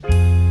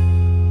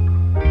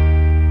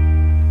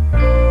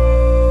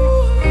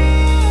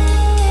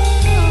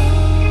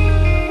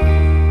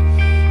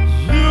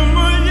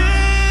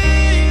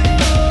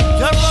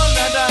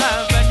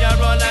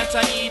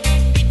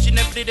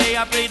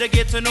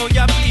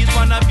bees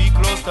wanna be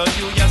close to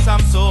you. Yes,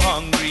 I'm so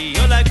hungry.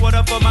 You're like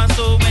water for my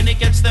soul when it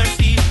gets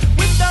thirsty.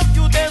 Without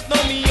you, there's no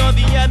me or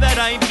the air that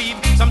I breathe.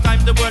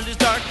 Sometimes the world is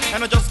dark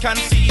and I just can't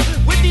see.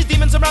 With these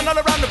demons around all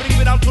around, they bring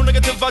me down to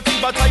negativity.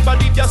 But I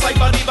believe, yes, I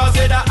believe. I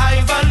said that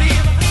I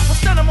believe. I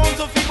stand among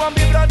to feet, one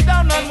be brought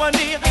down on one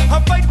knee. I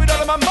fight with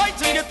all of my might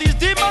and get these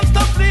demons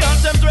to flee.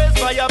 Hashem's rays,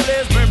 fire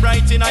blaze, burn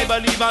bright in I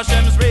believe.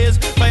 Hashem's rays,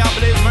 fire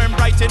blaze, burn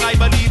bright in I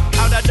believe.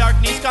 Out of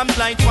darkness comes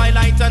light,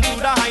 twilight and to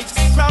the heights.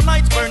 Crown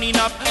lights burning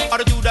up,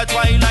 out to the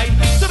twilight.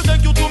 So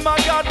thank you to my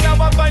God, now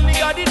I finally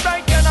got it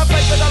right. Can I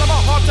fight with all of my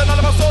heart and all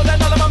of my soul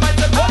and all of my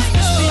mind? And what's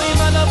this feeling,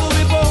 my love,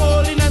 we go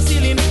hole in a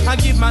ceiling. I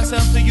give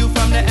myself to you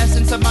from the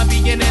essence of my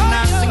beginning.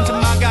 I sing to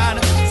my God,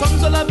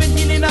 songs of love and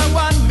healing. I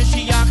want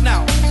Mashiach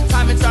now.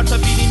 Time it starts a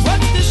beating.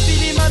 What's this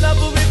feeling, my love,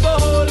 we go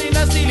hole in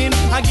a ceiling.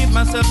 I give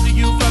myself to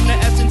you from the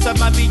essence of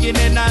my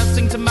beginning. I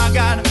sing to my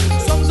God,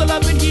 songs of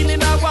love and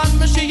healing. I want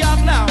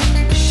Mashiach now.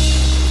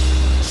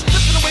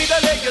 The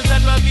layers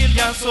and reveal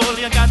your soul.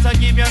 You gotta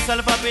give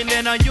yourself up and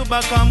then you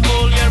become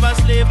whole. You're a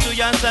slave to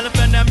yourself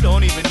and them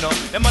don't even know.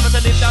 Them want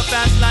to live that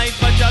fast life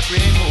but your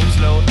brain moves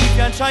slow.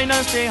 You're trying to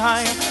stay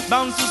high,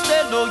 bound to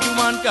stay low. You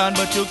want God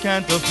but you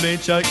can't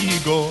deflate your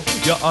ego.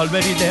 You're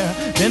already there,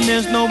 then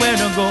there's nowhere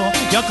to go.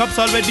 Your cup's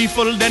already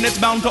full, then it's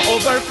bound to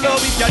overflow.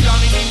 If you're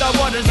drowning in the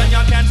waters and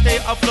you can't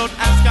stay afloat,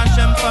 ask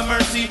Hashem for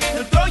mercy.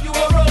 He'll throw you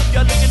a rope.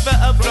 You're looking for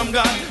help from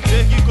God.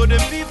 Say he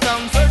couldn't be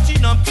found,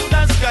 searching up to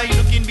the sky,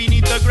 looking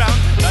beneath the ground.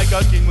 Like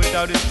a king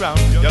without his crown,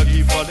 you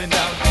keep falling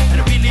down.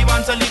 And really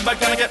want to leave, but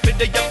can't get rid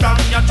of your crown.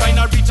 You're trying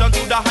to reach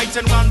onto the heights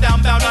and round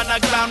down, bound on the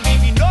ground.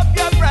 Giving up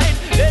your pride,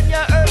 then you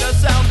heard a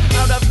sound.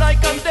 Out of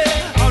night comes day,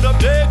 out of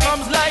day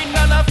comes light.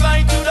 And I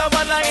fly to the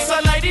one like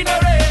sunlight in the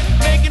rain.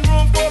 Making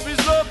room for his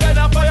love, and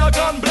a fire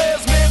gun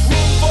blaze. Make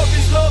room for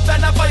his love,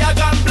 and a fire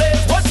gun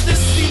blaze. What's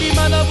this feeling,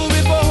 my love,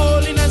 with a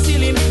hole in the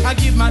ceiling? I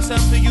give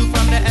myself to you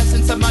from the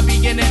essence of my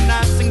beginning.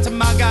 I sing to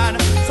my God,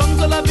 songs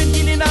of love and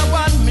healing. I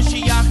want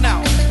Mashiach now.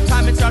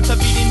 Time it starts a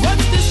beating.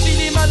 What's this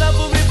feeling, my love,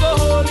 with a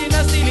hole in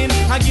the ceiling?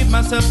 I give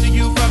myself to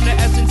you from the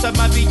essence of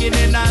my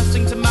beginning. I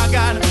sing to my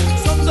God,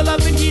 songs of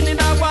love and healing.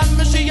 I want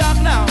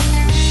Mashiach now.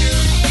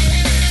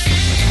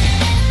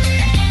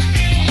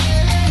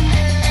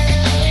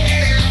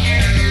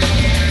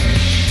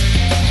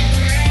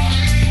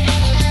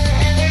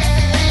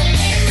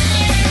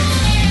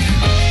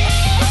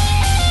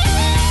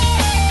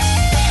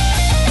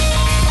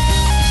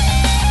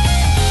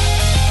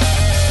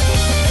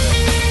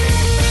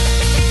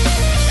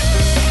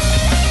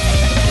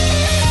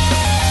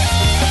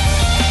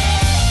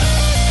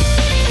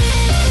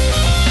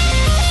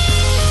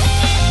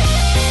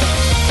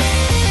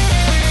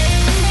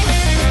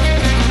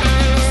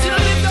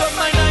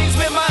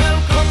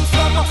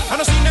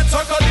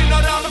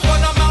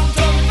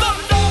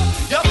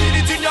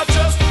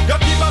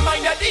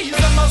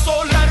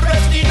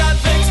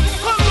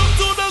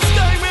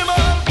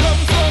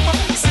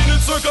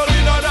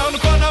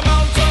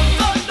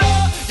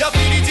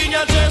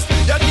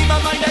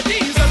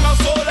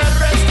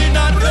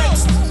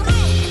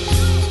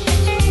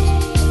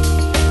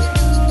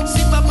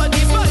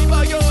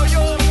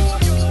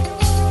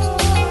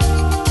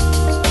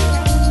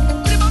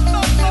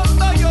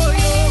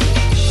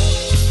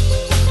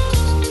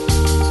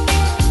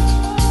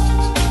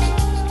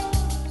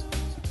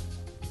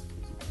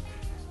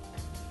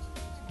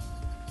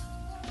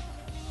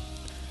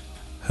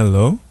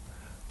 Hello.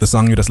 The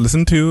song you just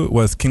listened to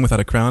was King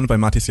Without a Crown by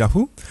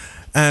Matisyahu.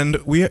 And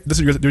you're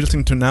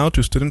listening to now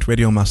to Student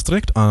Radio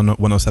Maastricht on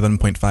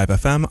 107.5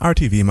 FM,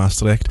 RTV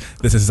Maastricht.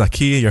 This is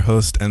Zaki, your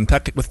host and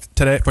tech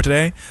for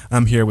today.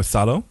 I'm here with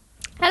Salo.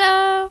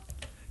 Hello.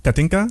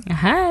 Katinka.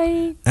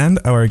 Hi. And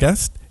our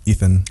guest,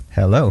 Ethan.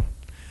 Hello.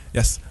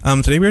 Yes.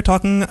 Today we're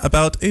talking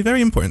about a very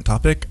important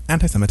topic,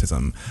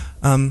 anti-Semitism.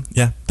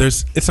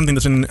 It's something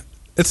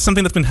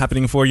that's been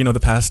happening for, the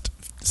past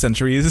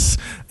centuries,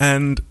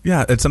 and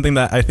it's something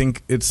that I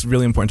think it's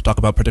really important to talk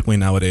about, particularly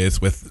nowadays.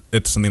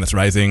 It's something that's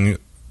rising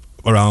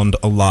around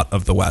a lot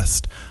of the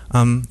West.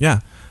 So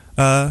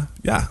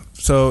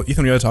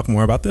Ethan, you want to talk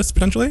more about this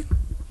potentially?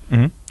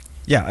 Mm-hmm.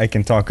 Yeah, I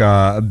can talk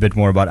a bit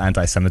more about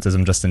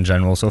anti-Semitism just in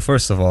general. So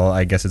first of all,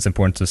 I guess it's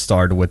important to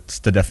start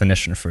with the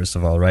definition first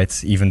of all,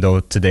 right? Even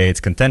though today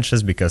it's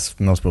contentious because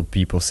most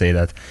people say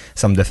that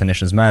some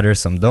definitions matter,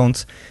 some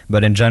don't.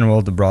 But in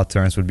general, the broad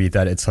terms would be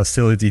that it's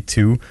hostility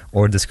to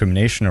or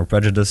discrimination or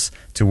prejudice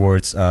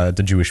towards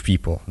the Jewish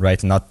people,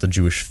 right? Not the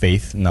Jewish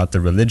faith, not the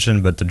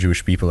religion, but the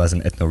Jewish people as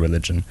an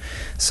ethno-religion.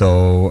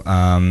 So,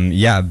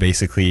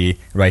 basically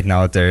right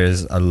now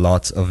there's a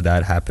lot of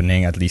that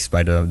happening, at least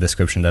by the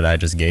description that I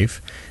just gave.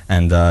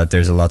 And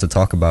there's a lot to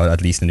talk about,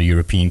 at least in the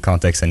European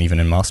context and even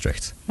in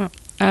Maastricht.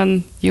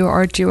 And you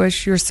are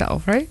Jewish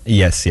yourself, right?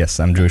 Yes,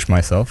 I'm Jewish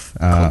myself.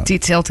 Cool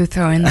detail to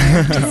throw in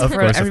there, just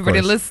for everybody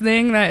course.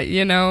 Listening. That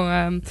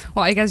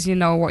I guess you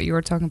know what you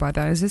were talking about.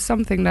 Is this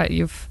something that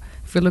if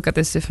we look at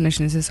this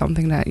definition, is this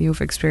something that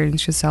you've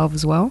experienced yourself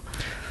as well?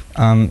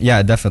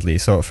 Yeah, definitely.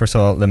 So first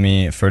of all, let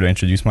me further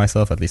introduce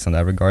myself, at least in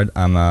that regard.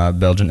 I'm a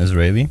Belgian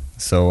Israeli.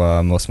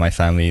 So most of my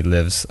family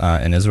lives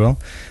in Israel.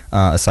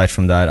 Aside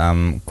from that,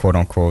 I'm quote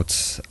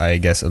unquote, I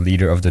guess, a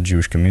leader of the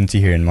Jewish community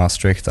here in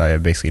Maastricht. I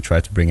basically try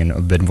to bring in a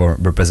bit more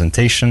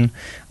representation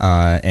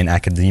in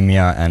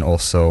academia, and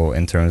also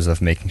in terms of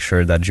making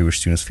sure that Jewish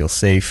students feel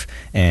safe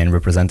and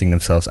representing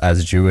themselves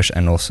as Jewish,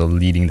 and also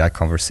leading that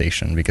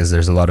conversation, because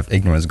there's a lot of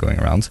ignorance going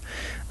around.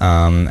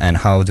 And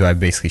how do I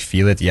basically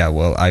feel it? Yeah,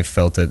 well, I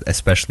felt it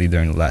especially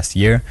during the last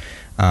year.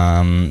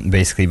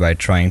 Basically by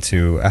trying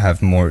to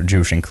have more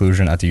Jewish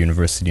inclusion at the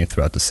university and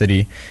throughout the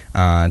city.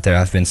 There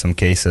have been some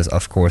cases,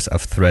 of course,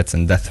 of threats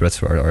and death threats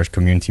for our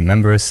community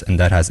members, and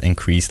that has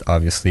increased,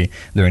 obviously,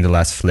 during the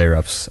last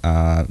flare-ups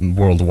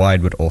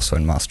worldwide, but also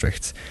in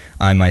Maastricht.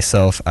 I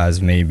myself,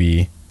 as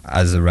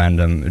a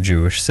random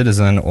Jewish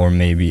citizen, or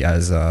maybe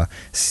as a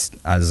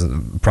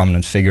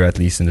prominent figure, at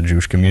least in the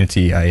Jewish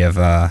community, I have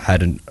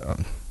had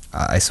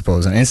I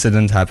suppose an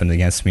incident happened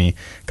against me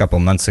a couple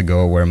months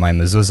ago, where my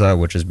mezuzah,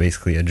 which is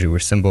basically a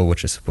Jewish symbol,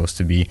 which is supposed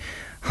to be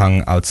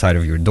hung outside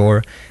of your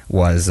door,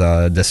 was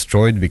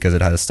destroyed because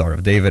it had a Star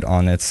of David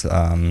on it,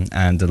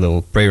 and the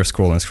little prayer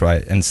scroll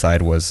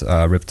inside was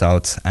ripped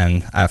out,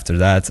 and after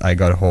that I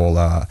got a whole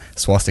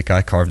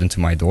swastika carved into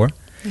my door.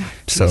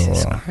 So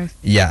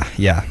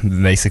yeah,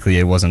 basically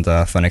it wasn't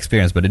a fun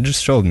experience, but it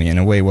just showed me, in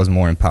a way it was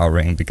more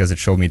empowering, because it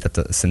showed me that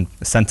the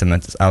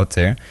sentiment is out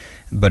there,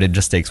 but it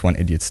just takes one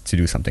idiot to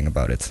do something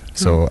about it.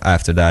 So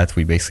after that,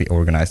 we basically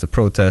organized a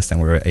protest,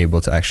 and we were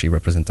able to actually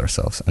represent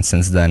ourselves. And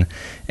since then,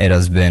 it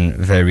has been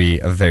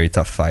a very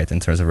tough fight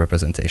in terms of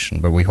representation,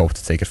 but we hope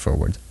to take it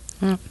forward.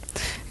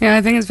 Yeah,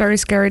 I think it's very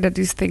scary that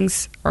these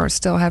things are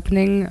still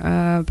happening,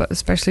 but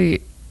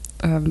especially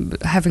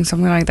having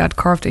something like that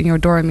carved in your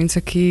door. I mean,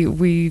 Saki,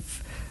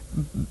 we've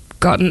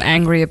gotten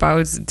angry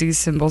about these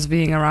symbols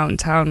being around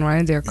town,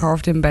 right? They're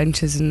carved in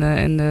benches in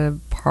the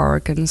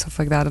park and stuff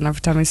like that. And every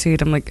time I see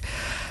it, I'm like,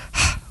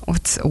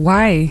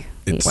 why?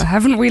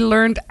 Haven't we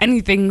learned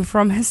anything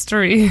from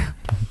history?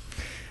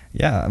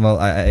 Yeah, well,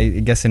 I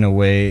guess in a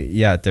way,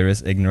 yeah, there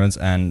is ignorance,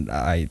 and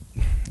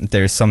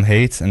there's some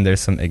hate and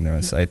there's some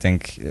ignorance. I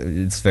think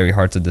it's very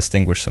hard to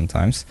distinguish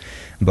sometimes,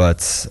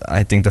 but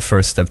I think the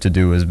first step to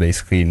do is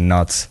basically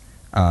not,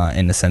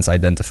 in a sense,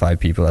 identify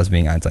people as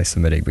being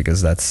anti-Semitic,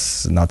 because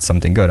that's not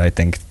something good. I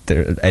think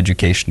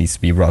education needs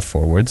to be brought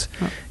forward,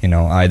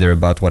 either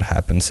about what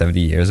happened 70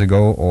 years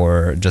ago,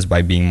 or just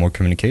by being more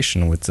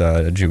communication with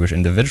Jewish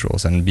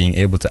individuals and being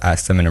able to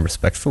ask them in a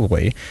respectful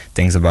way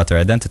things about their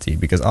identity.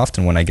 Because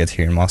often when I get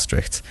here in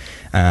Maastricht,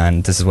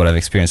 and this is what I've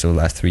experienced over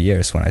the last 3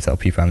 years, when I tell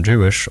people I'm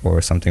Jewish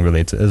or something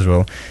related to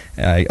Israel,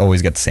 I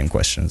always get the same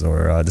questions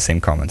or the same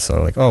comments.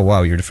 So like, oh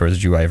wow, you're the first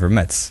Jew I ever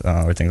met,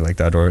 or things like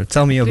that. Or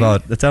tell me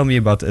about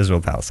the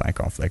Israel-Palestine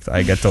conflict.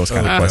 I get those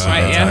kind of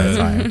questions all the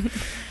time.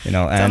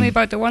 Tell me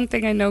about the one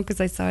thing I know because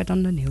I saw it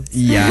on the news.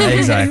 Yeah,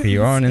 exactly.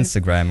 Or on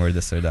Instagram or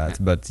this or that.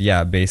 But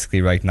yeah,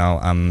 basically right now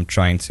I'm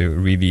trying to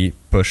really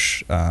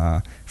push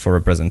for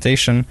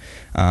representation,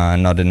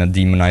 not in a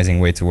demonizing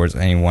way towards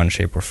any one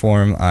shape or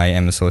form. I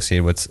am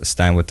associated with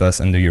Stand With Us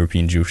and the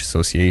European Jewish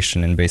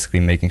Association, and basically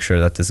making sure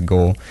that this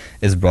goal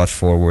is brought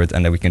forward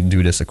and that we can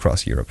do this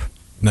across Europe.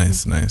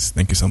 Nice.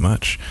 Thank you so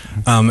much.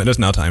 It is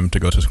now time to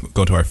go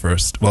to our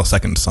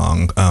second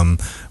song,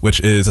 which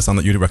is a song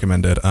that you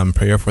recommended,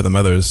 "Prayer for the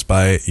Mothers"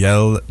 by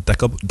Yael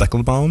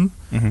Deckelbaum.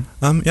 Can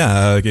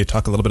you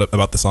talk a little bit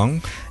about the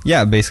song?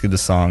 Yeah, basically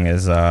the song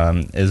is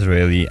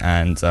Israeli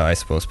and I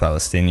suppose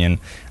Palestinian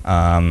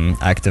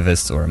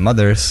activists or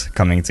mothers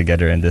coming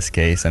together in this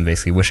case, and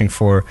basically wishing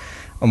for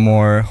a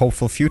more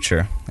hopeful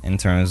future in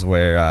terms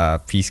where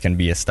peace can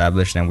be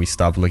established and we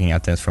stop looking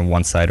at things from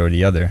one side or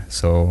the other.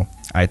 So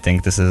I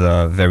think this is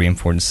a very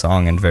important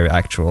song and very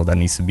actual that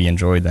needs to be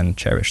enjoyed and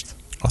cherished.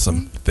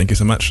 Awesome. Thank you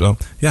so much. So,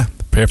 yeah,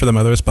 Prayer for the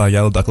Mothers by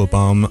Yael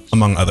Deckelbaum,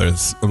 among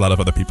others. A lot of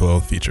other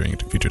people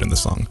featured in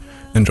this song.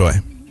 Enjoy.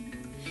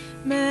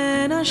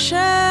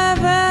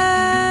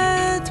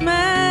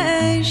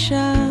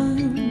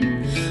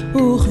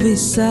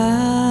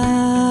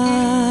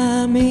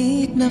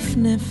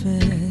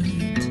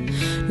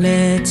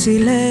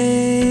 לצילי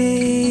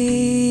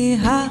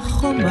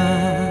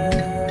החומה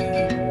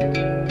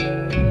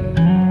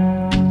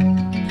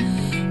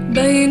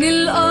بين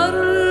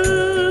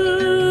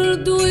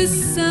الأرض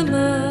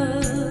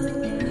والسماء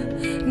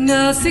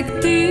ناس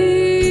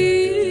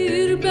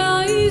كتير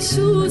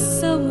بعيشوا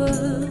سوا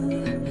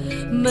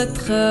ما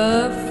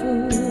تخافوا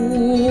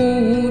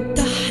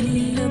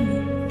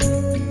تحلموا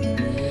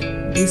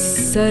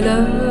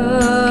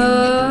بالسلام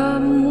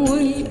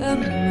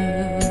والأمان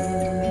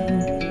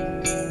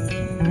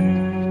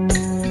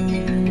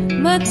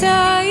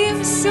מתי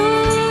ימסו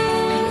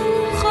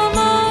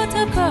חומת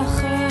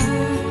הפחד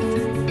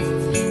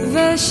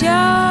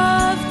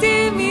ושבתי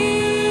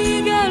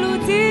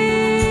מגלותי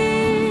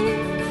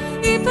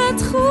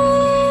ייפתחו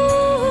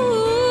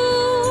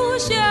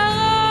שעריי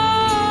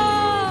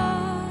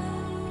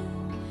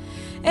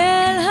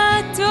אל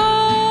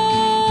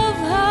הטוב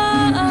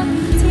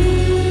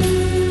האמיתי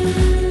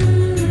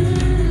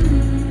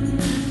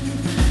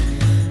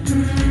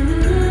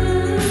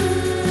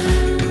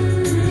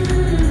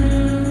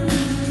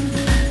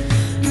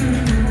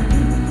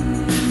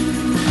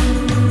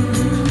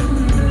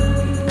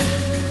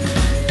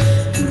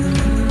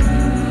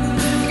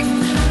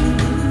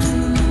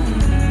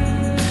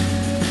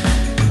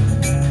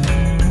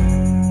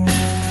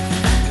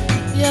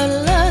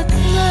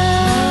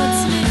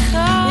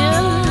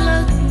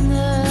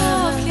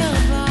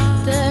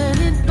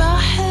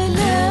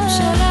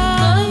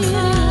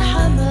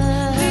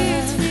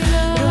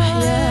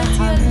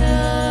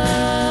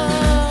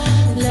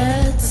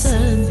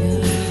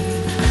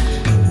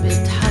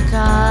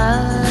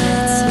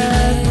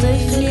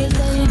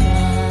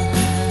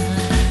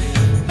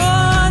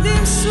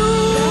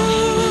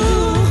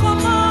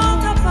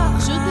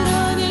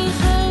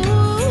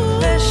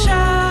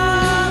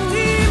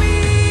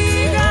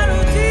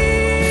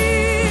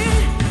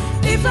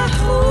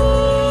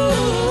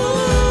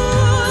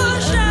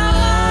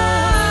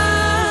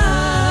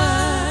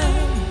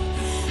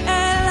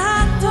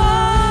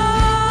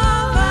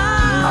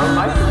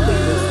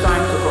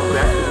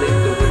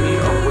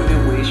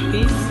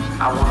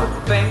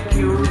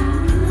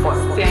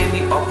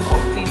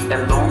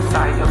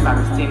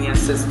Palestinian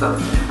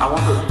sisters. I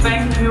want to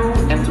thank you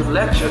and to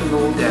let you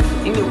know that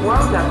in the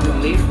world that we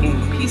live in,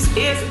 peace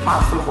is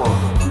possible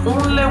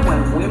only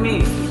when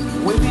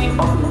women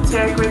of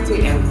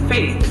integrity and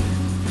faith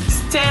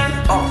stand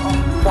up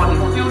for the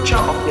future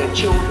of their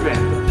children.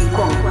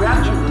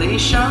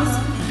 Congratulations.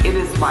 It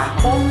is my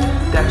hope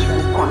that you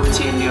will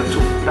continue to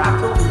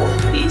battle for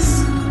peace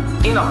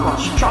in a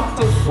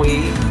constructive way,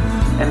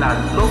 and I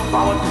look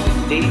forward to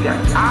the day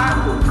that I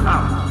will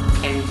come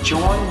and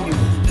join you.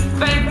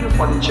 Thank you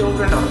for the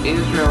children of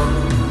Israel.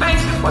 Thank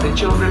you for the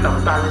children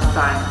of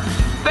Palestine.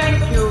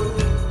 Thank you.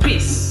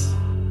 Peace.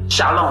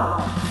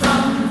 Shalom.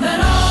 From the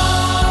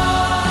north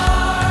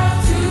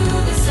to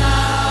the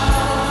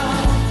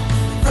south,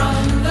 from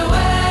the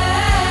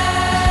west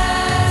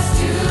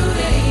to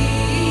the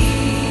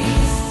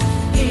east,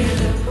 hear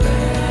the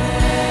prayer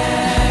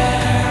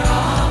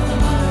of the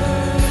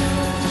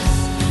mothers.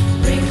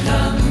 Bring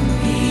them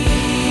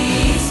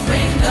peace,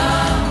 bring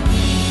them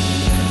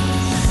peace.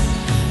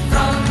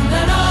 From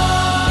the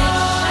north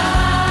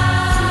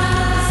to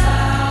the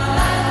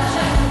south,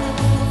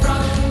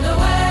 from the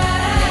west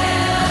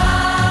to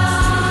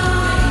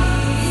the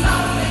east,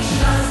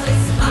 salvation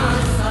is bring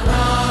the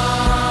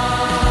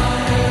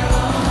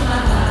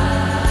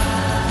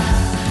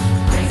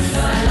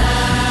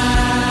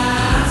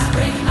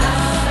bring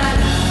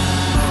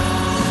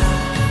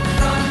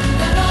from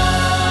the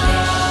north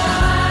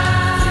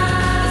to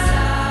the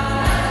south,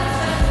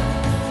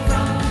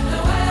 from the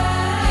west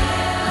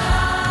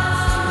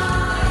to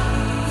the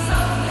east,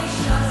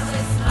 salvation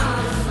is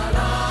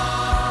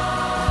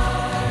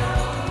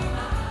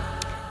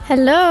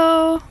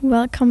Hello,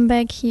 welcome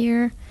back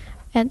here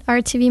at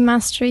RTV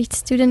Maastricht,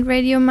 Student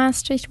Radio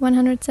Maastricht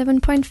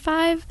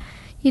 107.5.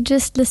 You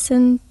just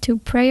listened to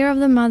Prayer of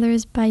the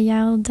Mothers by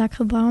Yael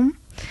Dackelbaum.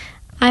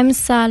 I'm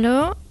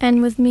Salo,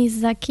 and with me is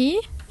Zaki,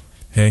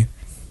 Hey.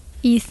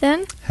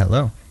 Ethan,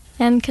 Hello.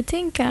 and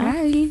Katinka.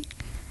 Hi.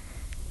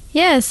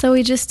 Yeah, so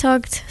we just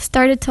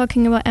started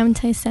talking about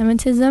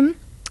anti-Semitism,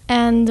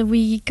 and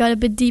we got a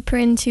bit deeper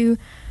into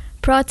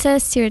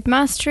protests here at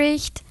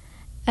Maastricht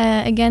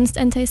against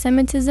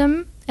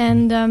anti-Semitism.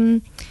 And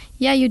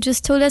you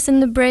just told us in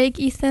the break,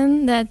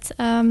 Ethan, that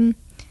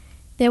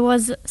there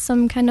was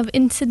some kind of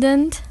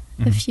incident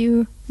a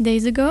few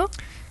days ago.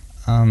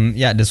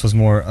 This was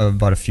more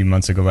about a few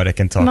months ago, but I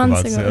can talk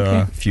Months about ago,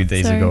 okay. a few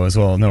days Sorry. ago as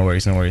well. No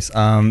worries.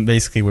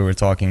 Basically, we were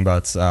talking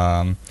about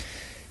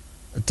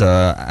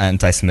the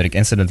anti-Semitic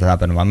incident that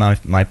happened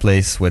at my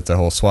place with the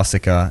whole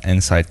swastika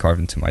inside carved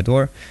into my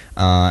door.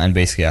 And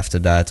basically after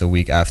that, a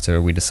week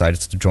after, we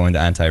decided to join the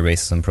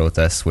anti-racism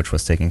protests, which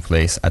was taking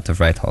place at the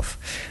Vrijthof.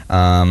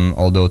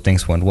 Although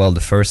things went well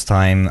the first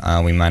time,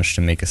 we managed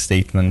to make a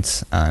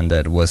statement, and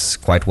it was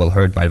quite well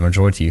heard by the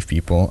majority of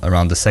people.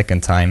 Around the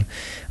second time,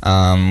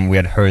 we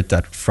had heard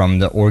that from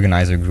the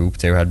organizer group,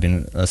 there had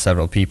been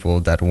several people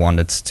that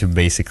wanted to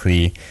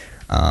basically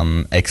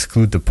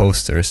exclude the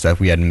posters that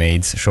we had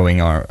made showing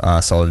our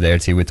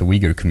solidarity with the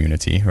Uyghur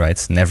community,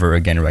 right? Never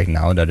again right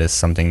now. That is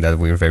something that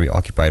we're very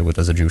occupied with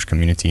as a Jewish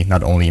community,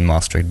 not only in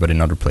Maastricht, but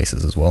in other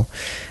places as well.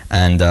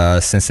 And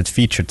since it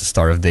featured the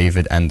Star of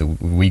David and the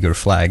Uyghur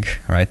flag,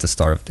 right? The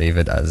Star of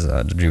David as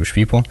the Jewish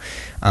people,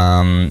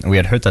 we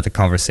had heard that the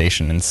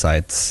conversation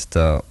inside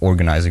the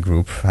organizer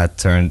group had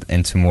turned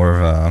into more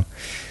of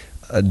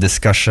a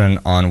discussion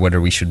on whether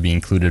we should be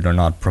included or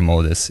not,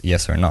 promote this,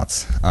 yes or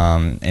not,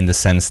 in the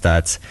sense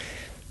that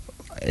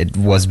it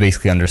was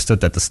basically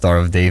understood that the Star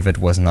of David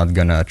was not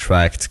going to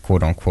attract,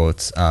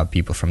 quote-unquote,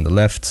 people from the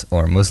left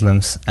or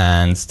Muslims,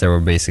 and they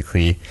were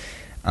basically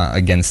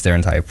against their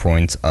entire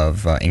point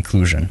of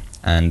inclusion.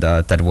 And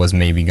that was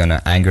maybe going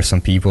to anger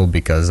some people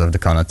because of the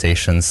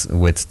connotations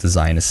with the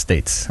Zionist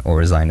state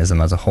or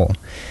Zionism as a whole.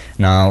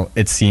 Now,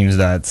 it seems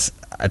that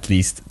at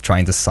least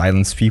trying to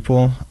silence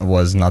people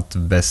was not the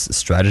best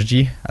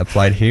strategy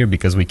applied here,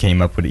 because we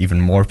came up with even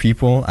more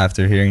people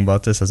after hearing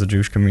about this as a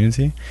Jewish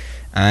community.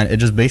 And it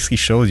just basically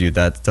shows you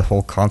that the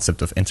whole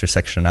concept of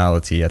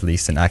intersectionality, at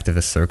least in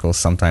activist circles,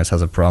 sometimes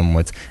has a problem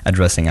with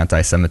addressing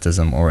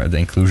anti-Semitism or the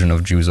inclusion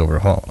of Jews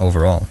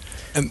overall.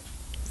 And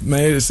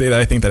may I say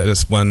that I think that it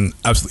is one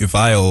absolutely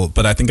vile,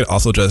 but I think it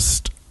also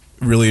just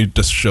really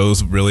just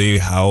shows really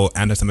how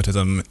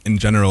anti-Semitism in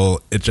general,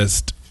 it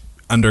just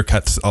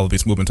undercuts all of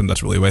these movements, and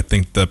that's really what I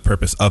think the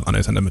purpose of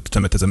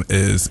anti-Semitism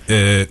is.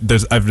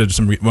 I've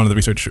read one of the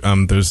research.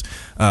 There's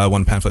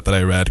one pamphlet that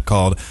I read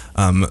called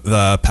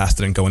 "The Past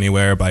Didn't Go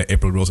Anywhere" by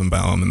April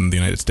Rosenbaum in the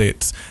United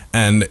States,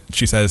 and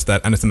she says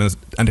that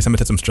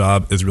anti-Semitism's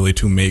job is really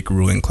to make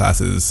ruling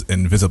classes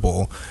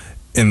invisible,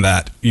 in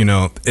that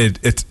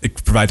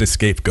it provides a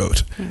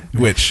scapegoat,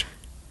 which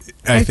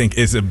I think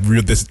is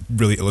this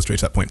really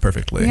illustrates that point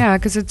perfectly. Yeah,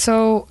 because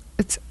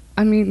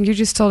I mean, you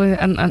just told it,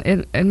 and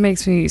it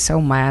makes me so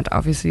mad,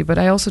 obviously. But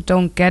I also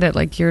don't get it.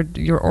 Like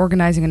you're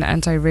organizing an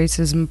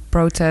anti-racism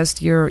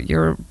protest.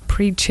 You're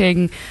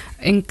preaching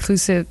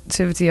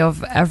inclusivity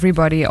of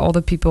everybody, all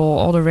the people,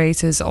 all the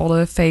races, all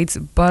the faiths.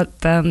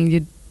 But then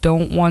you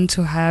don't want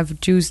to have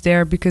Jews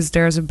there because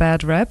there's a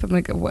bad rep. I'm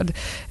like, what?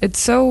 It's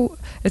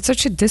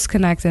such a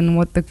disconnect in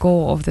what the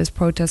goal of this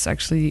protest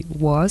actually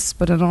was.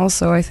 But then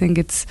also, I think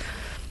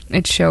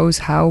it shows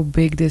how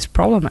big this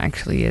problem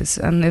actually is.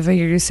 And if I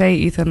hear you say,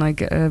 Ethan,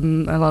 like a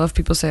lot of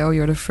people say, oh,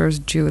 you're the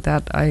first Jew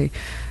that I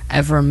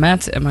ever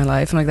met in my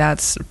life. I'm like,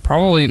 that's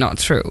probably not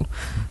true.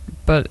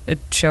 But it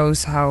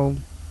shows how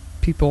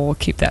people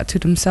keep that to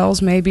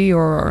themselves maybe,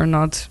 or are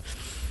not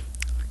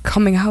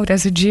coming out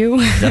as a Jew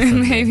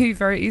maybe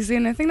very easily.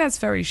 And I think that's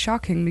very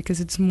shocking because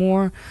it's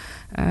more,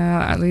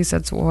 at least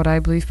that's what I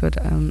believe,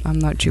 but I'm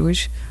not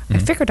Jewish. I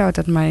figured out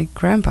that my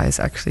grandpa is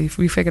actually,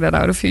 we figured that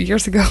out a few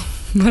years ago,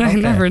 but I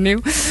never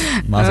knew.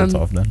 Mazel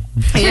tov then.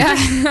 Yeah,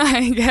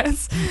 I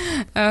guess.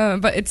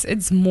 But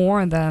it's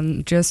more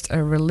than just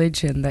a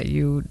religion that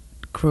you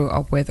grew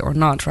up with or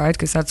not, right?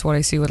 Because that's what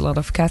I see with a lot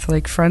of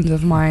Catholic friends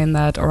of mine,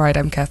 that, all right,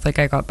 I'm Catholic,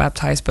 I got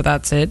baptized, but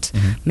that's it.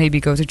 Maybe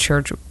go to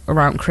church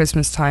around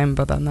Christmas time,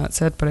 but then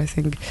that's it. But I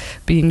think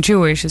being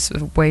Jewish is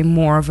way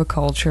more of a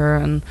culture,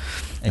 and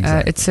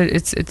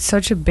it's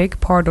such a big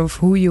part of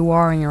who you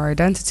are and your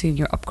identity and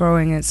your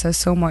upbringing. It says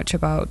so much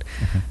about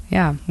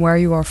where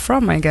you are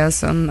from, I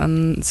guess,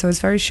 and so it's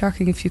very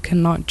shocking if you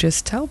cannot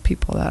just tell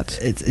people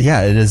that. It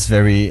is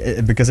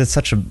very, because it's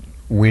such a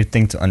weird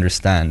thing to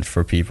understand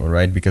for people,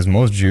 right? Because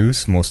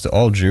most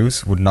all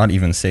Jews would not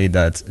even say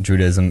that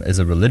Judaism is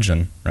a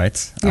religion,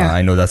 right?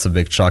 I know that's a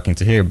bit shocking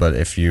to hear, but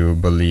if you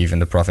believe in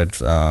the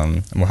Prophet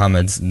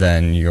Muhammad,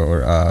 then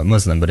you're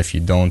Muslim. But if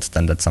you don't,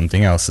 then that's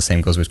something else. The same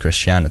goes with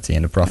Christianity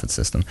and the Prophet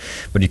system.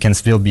 But you can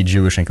still be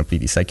Jewish and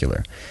completely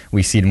secular.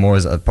 We see it more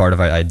as a part of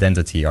our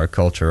identity, our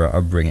culture, our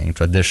upbringing,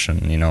 tradition,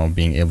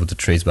 being able to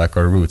trace back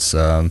our roots,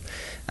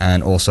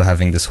 and also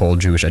having this whole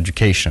Jewish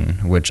education,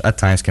 which at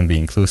times can be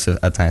inclusive,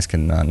 at times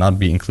can not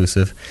be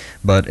inclusive,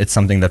 but it's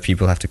something that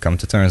people have to come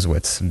to terms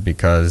with,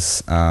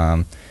 because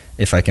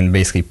if I can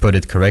basically put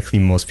it correctly,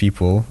 most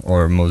people,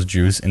 or most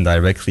Jews,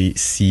 indirectly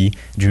see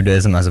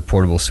Judaism as a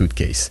portable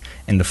suitcase,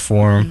 in the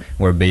form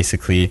where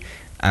basically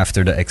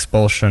after the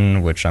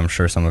expulsion, which I'm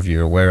sure some of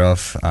you are aware of,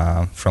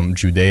 from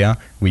Judea,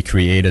 we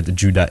created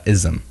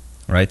Judaism,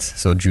 right?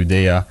 So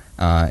Judea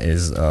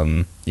is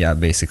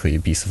basically a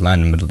piece of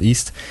land in the Middle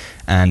East,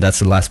 and that's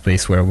the last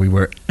place where we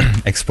were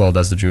expelled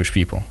as the Jewish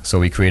people. So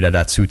we created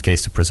that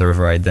suitcase to preserve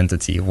our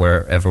identity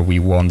wherever we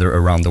wander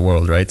around the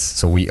world, right?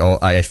 So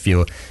I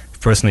feel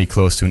personally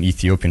close to an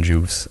Ethiopian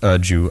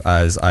Jew,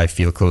 as I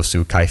feel close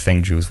to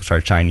Kaifeng Jews, which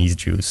are Chinese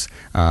Jews.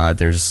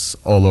 There's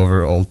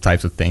all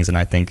types of things, and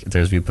I think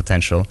there's real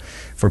potential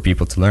for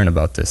people to learn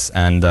about this.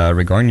 And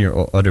regarding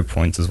your other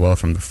points as well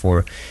from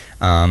before,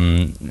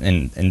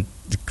 and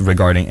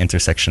regarding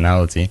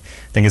intersectionality,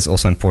 I think it's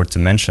also important to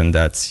mention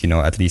that,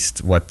 at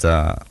least what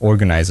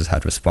organizers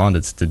had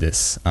responded to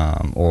this,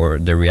 or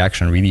their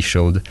reaction really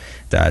showed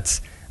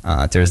that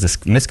there's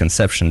this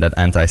misconception that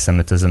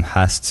anti-Semitism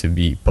has to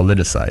be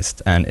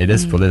politicized, and it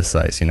is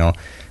politicized.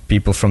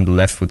 People from the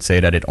left would say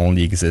that it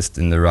only exists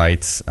in the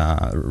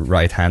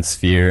right-hand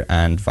sphere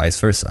and vice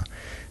versa.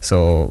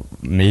 So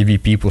maybe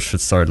people should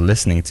start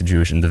listening to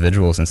Jewish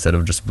individuals instead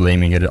of just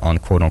blaming it on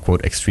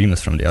quote-unquote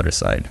extremists from the other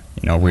side.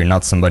 We're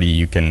not somebody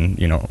you can,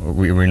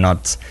 we're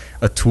not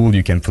a tool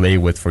you can play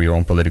with for your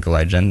own political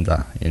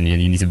agenda, and you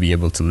need to be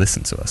able to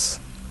listen to us.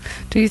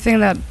 Do you think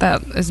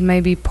that is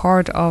maybe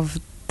part of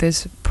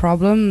this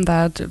problem,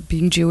 that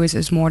being Jewish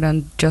is more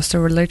than just a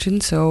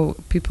religion? So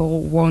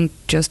people won't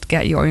just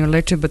get you on your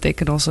religion, but they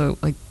can also,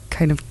 like,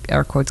 kind of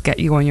air quotes, get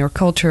you on your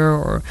culture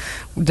or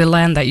the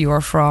land that you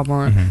are from,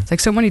 or it's like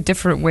so many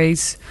different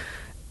ways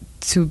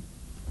to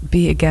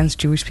be against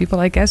Jewish people,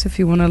 I guess, if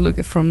you want to look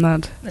at from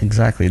that.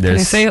 Exactly. Can I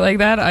say it like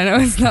that? I know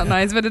it's not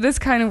nice, but it is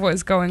kind of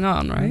what's going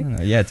on,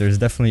 right? Yeah, there's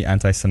definitely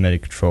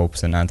anti-Semitic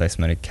tropes and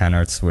anti-Semitic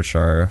canards, which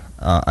are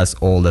as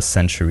old as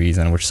centuries,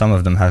 and which some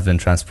of them have been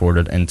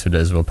transported into the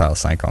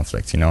Israel-Palestine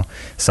conflict.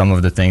 Some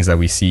of the things that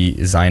we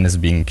see Zionists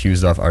being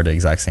accused of are the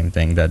exact same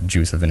thing that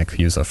Jews have been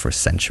accused of for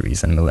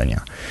centuries and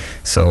millennia.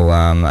 So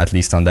at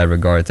least on that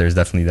regard, there's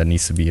definitely that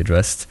needs to be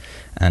addressed.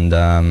 And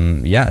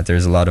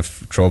there's a lot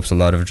of tropes, a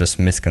lot of just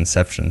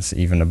misconceptions,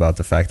 even about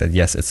the fact that,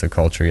 yes, it's a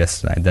culture, yes,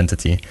 it's an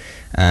identity.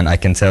 And I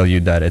can tell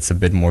you that it's a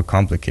bit more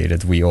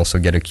complicated. We also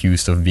get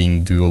accused of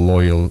being dual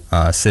loyal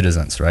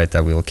citizens, right?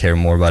 That we'll care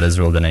more about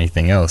Israel than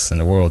anything else in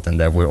the world, and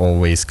that we're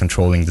always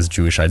controlling this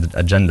Jewish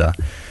agenda.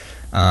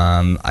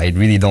 I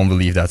really don't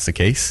believe that's the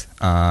case.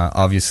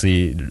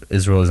 Obviously,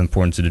 Israel is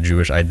important to the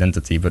Jewish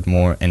identity, but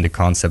more in the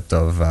concept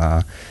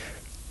of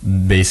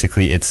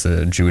basically it's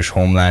a Jewish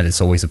homeland.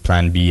 It's always a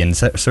plan B, and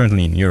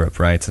certainly in Europe,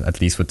 right?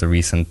 At least with the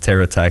recent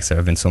terror attacks, there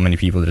have been so many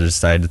people that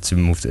decided to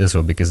move to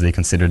Israel because they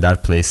consider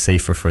that place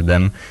safer for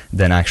them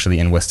than actually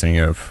in Western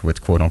Europe with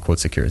quote-unquote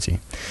security.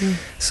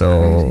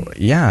 So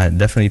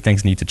definitely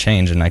things need to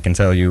change, and I can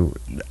tell you,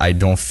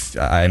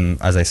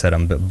 as I said,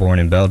 I'm born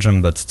in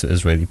Belgium, but to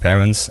Israeli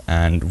parents,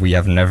 and we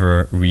have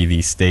never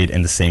really stayed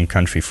in the same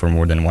country for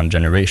more than one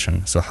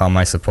generation. So how am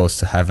I supposed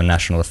to have a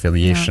national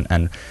affiliation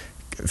and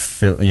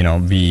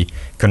be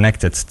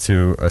connected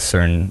to a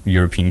certain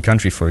European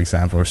country, for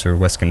example, or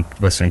certain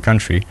Western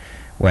country,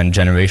 when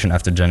generation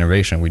after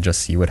generation we just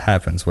see what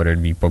happens, whether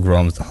it be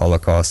pogroms, the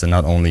Holocaust, and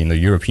not only in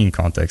the European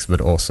context but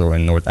also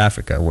in North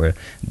Africa, where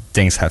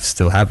things have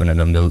still happened in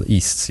the Middle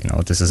East. You know,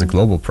 this is a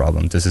global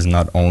problem. This is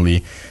not only,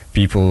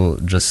 people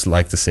just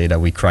like to say that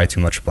we cry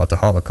too much about the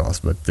Holocaust,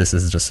 but this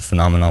is just a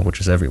phenomenon which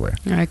is everywhere.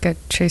 I get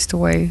chased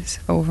away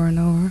over and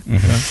over.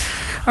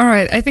 All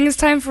right, I think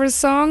it's time for a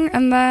song,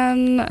 and then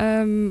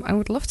I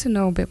would love to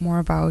know a bit more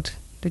about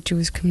the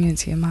Jewish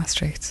community in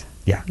Maastricht.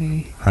 Yeah,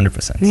 Maybe.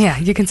 100%. Yeah,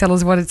 you can tell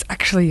us what it's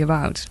actually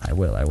about. I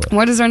will.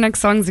 What is our next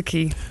song,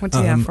 Zaki? What do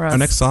you have for us?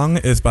 Our next song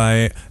is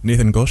by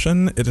Nathan Goshen.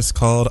 It is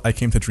called I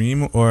Came to Dream,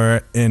 or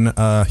in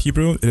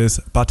Hebrew, it is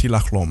Bati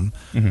Lachlom.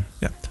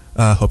 Yeah.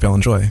 Hope y'all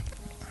enjoy.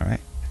 All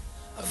right.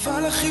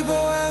 אבל הכי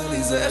בוער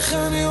לי זה איך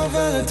אני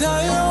עובר את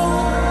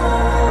היום.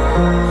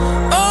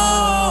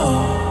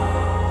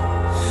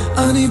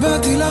 אני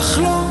באתי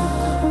לחלום.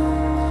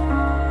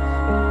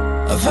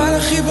 אבל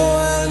הכי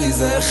בוער לי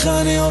זה איך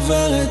אני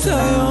עובר את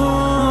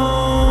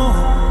היום.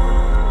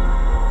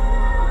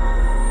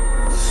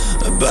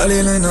 בא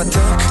לי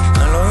לנתק,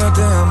 אני לא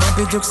יודע מה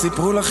בדיוק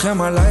סיפרו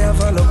לכם עליי,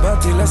 אבל לא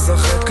באתי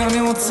לשחק.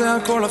 אני רוצה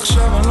הכל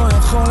עכשיו, אני לא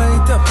יכול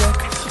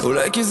להתאפק.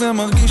 אולי כי זה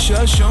מרגיש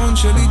שהשעון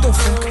שלי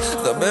דופק.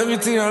 דבר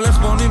איתי על איך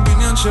בונים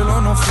בניין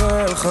שלא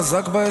נופל,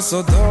 חזק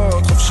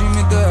ביסודות, חופשי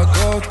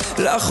מדאגות.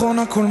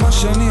 לאחרונה כל מה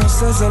שאני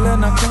עושה זה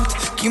לנקות.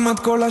 כמעט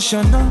כל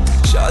השנה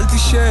שאלתי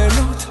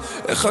שאלות,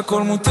 איך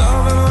הכל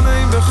מותר ולא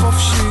נעים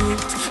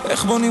בחופשיות,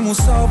 איך בונים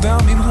מוסר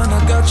בעמים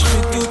הנהגת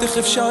שחיתות, איך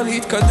אפשר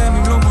להתקדם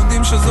אם לא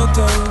מודים שזאת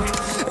טעות,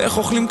 איך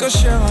אוכלים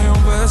כשר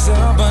היום ואיזה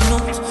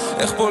רבנות,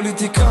 איך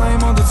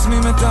פוליטיקאים עוד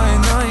עוצמים את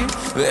העיניים,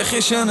 ואיך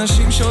יש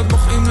אנשים שעוד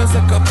בוחרים לזה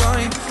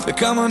כפיים,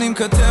 וכמה אני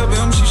מקטר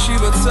ביום שישי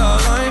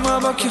בצהריים.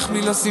 אבא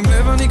כחמי לשים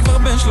לב, אני כבר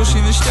בן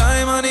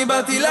 32, אני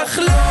באתי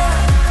לחלום,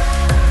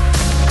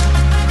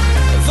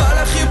 אבל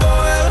הכי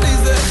בוער לי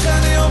זה איך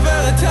אני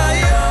עובר את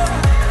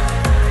היום.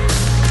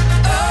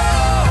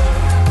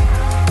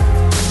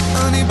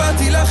 אני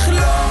באתי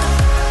לחלום,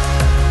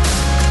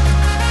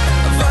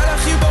 אבל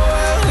הכי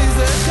בוער לי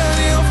זה איך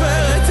אני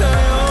עובר את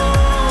היום.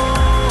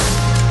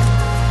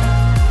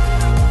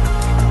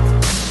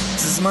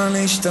 זה זמן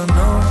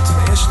להשתנות,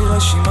 ויש לי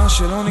רשימה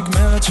שלא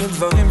נגמרת של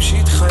דברים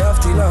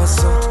שהתחייבתי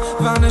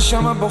לעשות,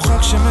 והנשמה בוכה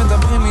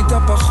כשמדברים איתה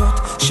פחות.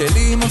 שלי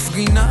היא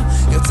מפגינה,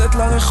 יוצאת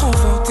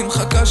לרחובות, היא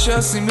מחכה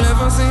שאשים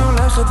לב אז היא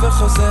הולכת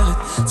וחוזרת,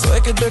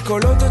 צועקת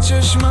בקולות עד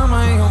ששמע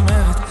מה היא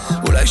אומרת.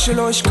 אולי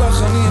שלא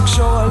אשכח, אני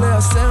אקשור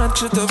עליה סרט,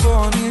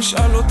 כשתבוא אני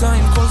אשאל אותה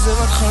אם כל זה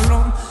רק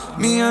חלום.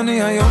 מי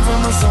אני היום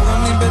ומה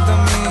זורם לי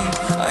בדמי,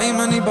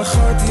 האם אני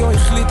בחרתי או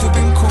החליטו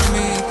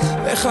במקומי,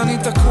 איך אני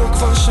תקוע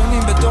כבר שנים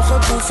בתוך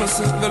הגוף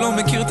הזה ולא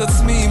מכיר את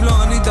עצמי, אם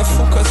לא אני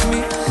דפוק אז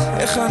מי,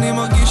 איך אני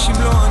מרגיש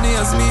אם לא אני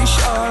אז מי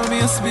ישאל, מי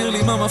יסביר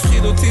לי מה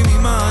מפחיד אותי,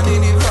 ממה אני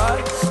נבהל,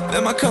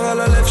 ומה קרה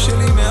ללב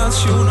שלי מאז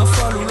שהוא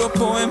נפל, הוא לא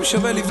פועם,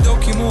 שווה לבדוק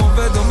אם הוא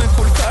עובד או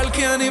מקולקל,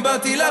 כי אני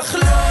באתי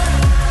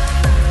לחלום,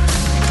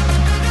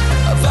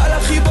 אבל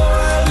הכי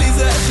בוער לי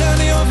זה איך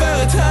אני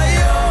עובר את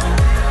היום.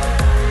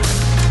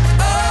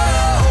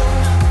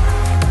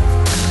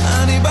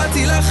 אני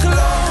באתי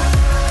לחלום,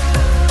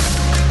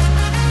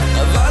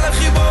 אבל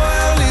הכי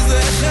בוער לי זה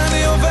איך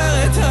אני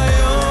עובר את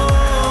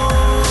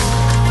היום.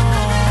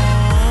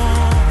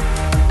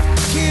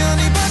 כי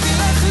אני באתי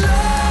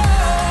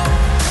לחלום,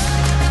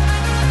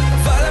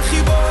 אבל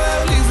הכי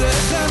בוער לי זה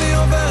איך אני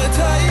עובר את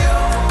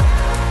היום.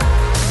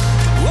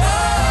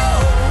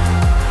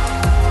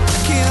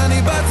 כי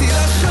אני באתי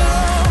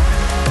לחלום,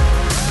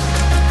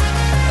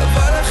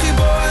 אבל הכי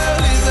בוער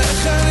לי זה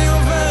איך אני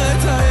עובר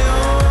את היום.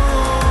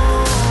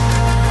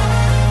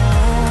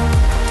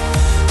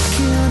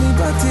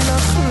 באתי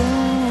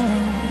לחלום.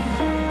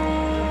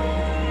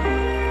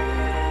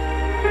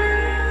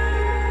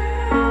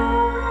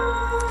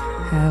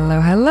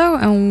 Hello,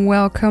 and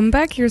welcome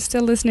back. You're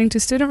still listening to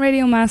Student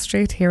Radio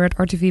Maastricht here at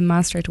RTV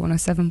Maastricht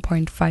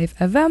 107.5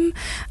 FM.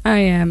 I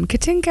am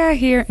Katinka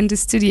here in the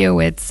studio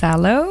with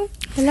Salo.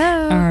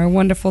 Hello. Our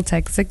wonderful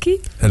tech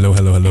Zaki. Hello.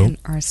 And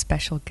our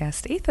special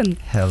guest Ethan.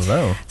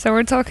 Hello. So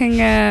we're talking,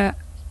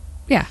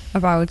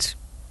 about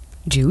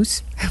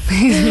Jews,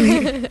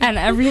 basically, and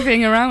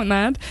everything around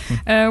that.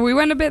 We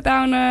went a bit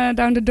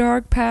down the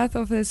dark path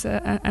of this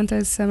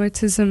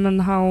anti-Semitism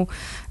and how,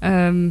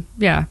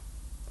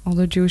 all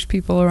the Jewish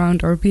people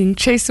around are being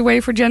chased away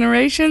for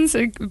generations.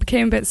 It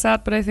became a bit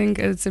sad, but I think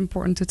it's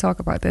important to talk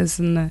about this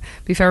and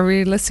be very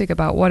realistic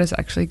about what is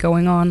actually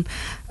going on.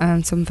 And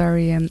so I'm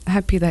very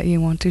happy that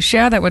you want to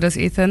share that with us,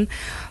 Ethan.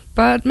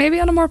 But maybe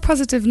on a more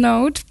positive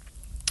note,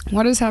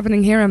 what is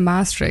happening here in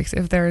Maastricht?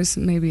 If there's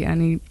maybe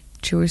any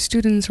Jewish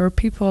students or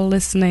people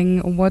listening,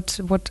 what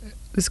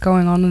is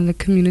going on in the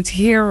community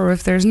here, or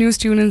if there's new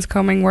students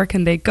coming, where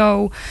can they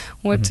go?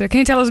 What can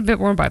you tell us a bit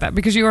more about that,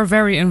 because you are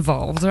very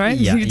involved, right?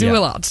 You do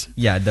a lot.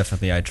 Yeah,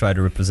 definitely. I try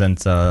to represent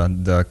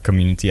the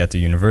community at the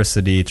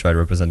university, try to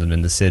represent it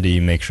in the city,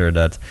 make sure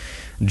that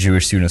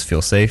Jewish students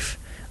feel safe.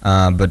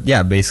 But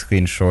yeah, basically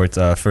in short,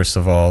 first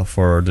of all,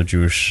 for the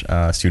Jewish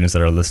students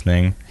that are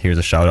listening, here's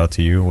a shout out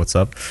to you. What's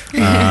up?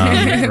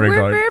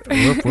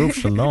 Whoop, whoop,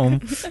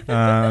 shalom.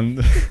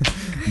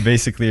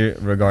 basically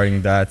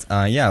regarding that,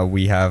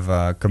 we have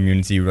a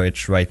community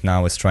which right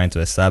now is trying to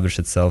establish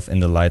itself in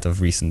the light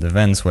of recent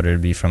events, whether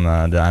it be from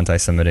the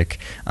anti-Semitic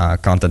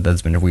content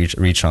that's been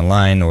reached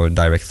online or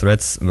direct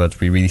threats. But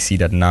we really see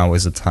that now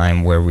is a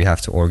time where we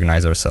have to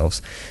organize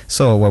ourselves.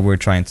 So what we're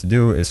trying to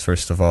do is,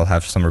 first of all,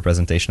 have some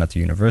representation at the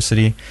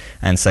university,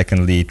 and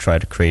secondly, try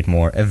to create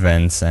more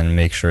events and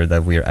make sure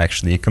that we're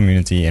actually a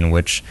community in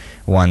which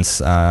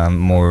once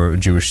more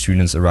Jewish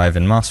students arrive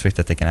in Maastricht,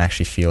 that they can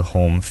actually feel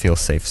home, feel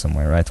safe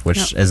somewhere, right?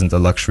 Which isn't a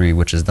luxury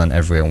which is done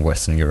everywhere in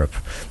Western Europe.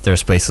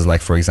 There's places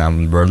like, for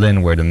example,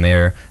 Berlin, where the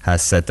mayor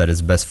has said that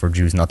it's best for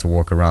Jews not to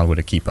walk around with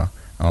a kippah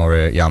or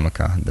a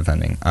yarmulke,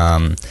 depending.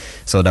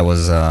 So that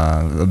was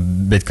a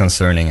bit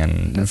concerning,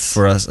 and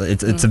for us,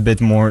 it's a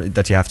bit more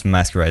that you have to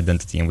mask your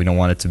identity, and we don't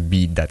want it to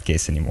be that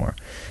case anymore.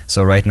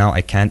 So right now,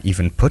 I can't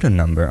even put a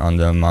number on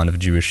the amount of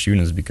Jewish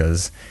students,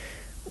 because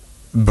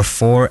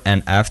before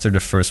and after the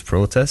first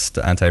protest,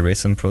 the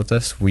anti-racism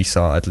protest, we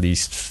saw at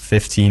least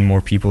 15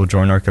 more people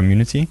join our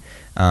community,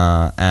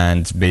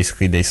 and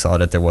basically they saw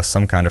that there was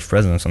some kind of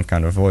presence, some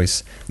kind of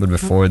voice. But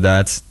before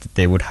that,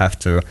 they would have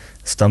to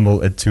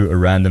stumble into a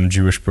random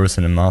Jewish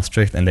person in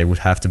Maastricht, and they would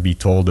have to be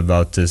told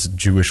about this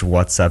Jewish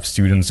WhatsApp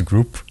students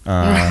group.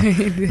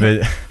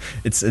 But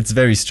it's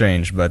very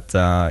strange. But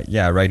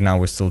right now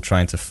we're still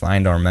trying to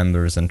find our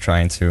members and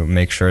trying to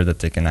make sure that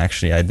they can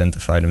actually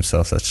identify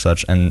themselves as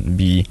such and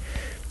be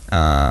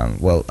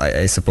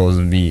I suppose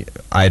be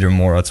either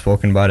more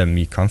outspoken about it and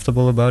be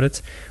comfortable about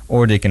it,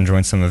 or they can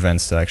join some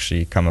events to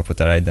actually come up with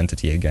that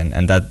identity again.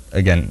 And that,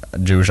 again,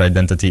 Jewish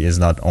identity is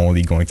not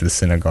only going to the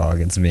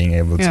synagogue, it's being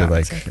able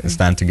to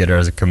stand together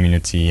as a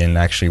community. And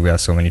actually we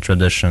have so many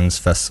traditions,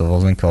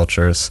 festivals and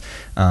cultures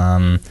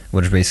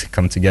which basically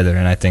come together.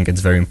 And I think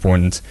it's very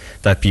important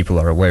that people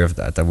are aware of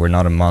that we're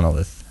not a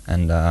monolith.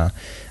 And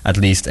at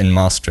least in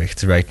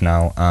Maastricht right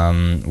now,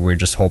 we're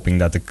just hoping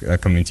that the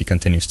community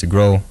continues to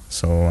grow,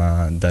 so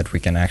that we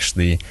can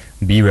actually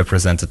be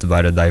represented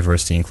by the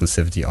Diversity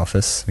Inclusivity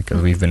Office,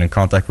 because we've been in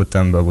contact with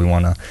them, but we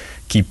want to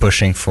keep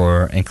pushing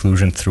for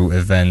inclusion through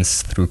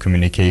events, through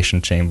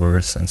communication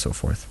chambers, and so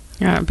forth.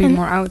 Yeah, be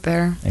more out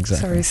there.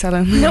 Exactly. Sorry,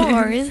 Selim. No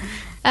worries.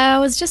 I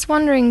was just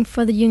wondering,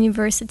 for the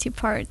university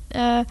part,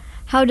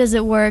 how does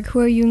it work? Who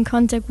are you in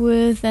contact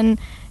with? And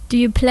do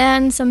you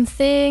plan some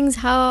things?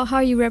 How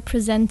are you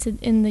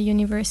represented in the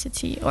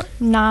university or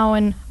now,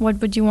 and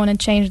what would you want to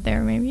change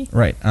there maybe?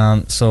 Right.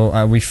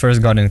 So we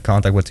first got in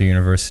contact with the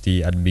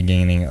university at the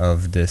beginning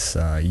of this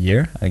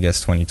year, I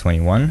guess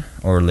 2021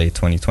 or late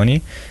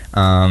 2020.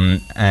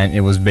 And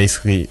it was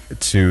basically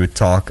to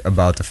talk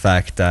about the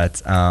fact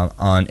that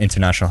on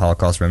International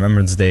Holocaust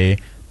Remembrance Day,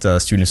 the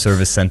Student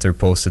Service Center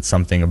posted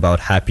something about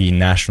Happy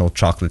National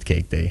Chocolate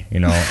Cake Day,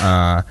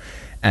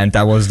 and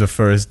that was the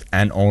first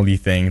and only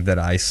thing that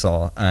I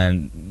saw.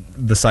 And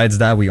besides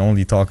that, we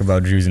only talk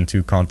about Jews in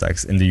two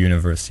contexts in the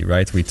university,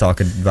 right? We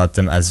talk about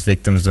them as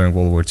victims during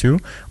World War II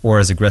or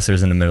as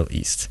aggressors in the Middle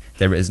East.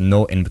 There is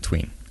no in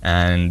between.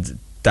 And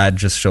that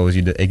just shows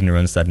you the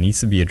ignorance that needs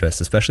to be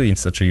addressed, especially in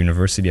such a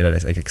university that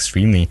is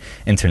extremely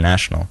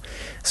international.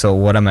 So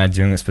what am I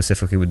doing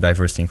specifically with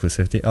Diversity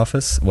Inclusivity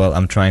Office? Well,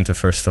 I'm trying to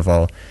first of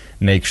all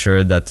make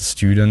sure that the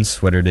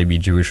students, whether they be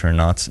Jewish or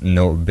not,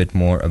 know a bit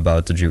more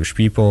about the Jewish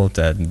people,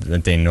 that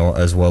they know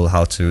as well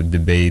how to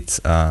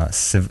debate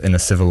in a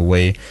civil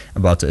way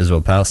about the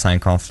Israel-Palestine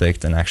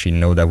conflict, and actually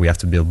know that we have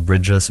to build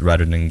bridges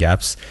rather than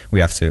gaps. We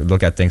have to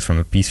look at things from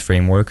a peace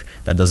framework.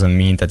 That doesn't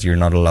mean that you're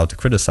not allowed to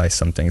criticize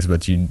some things,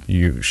 but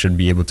you should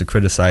be able to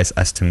criticize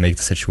as to make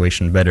the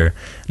situation better,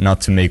 not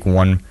to make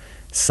one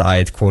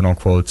side, quote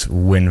unquote,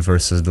 win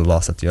versus the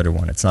loss at the other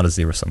one. It's not a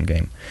zero-sum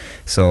game.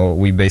 So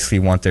we basically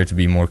want there to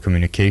be more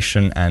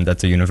communication, and that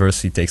the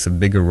university takes a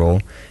bigger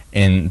role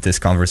in this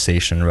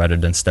conversation rather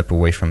than step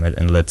away from it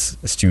and let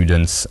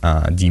students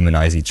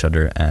demonize each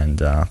other and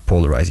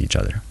polarize each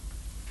other.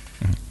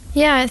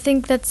 Yeah, I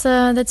think that's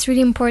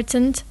really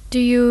important. Do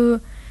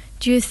you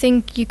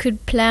think you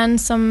could plan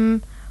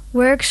some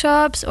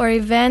workshops or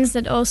events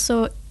that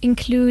also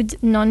include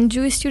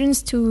non-Jewish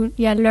students to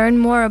learn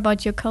more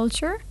about your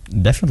culture?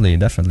 Definitely.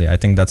 I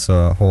think that's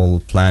a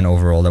whole plan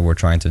overall that we're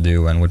trying to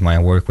do. And with my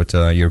work with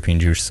the European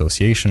Jewish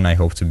Association, I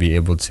hope to be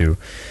able to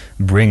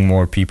bring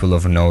more people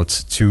of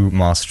note to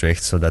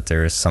Maastricht so that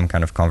there is some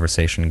kind of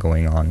conversation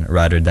going on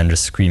rather than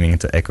just screaming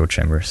into echo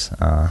chambers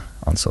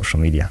on social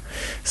media.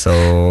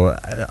 So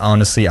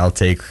honestly, I'll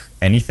take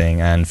anything,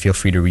 and feel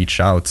free to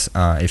reach out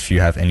if you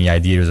have any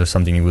ideas or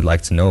something you would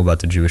like to know about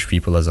the Jewish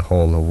people as a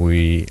whole.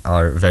 We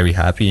are very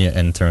happy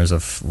in terms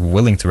of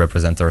willing to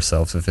represent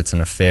ourselves if it's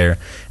in a fair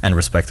and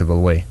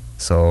respectable way.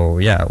 So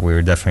yeah,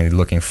 we're definitely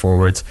looking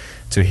forward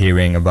to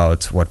hearing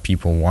about what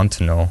people want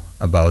to know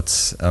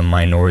about a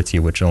minority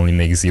which only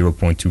makes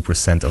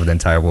 0.2% of the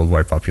entire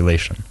worldwide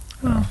population.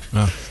 Wow.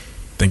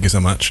 Thank you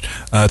so much.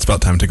 It's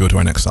about time to go to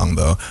our next song,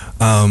 though,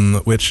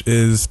 which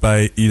is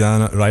by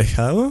Idan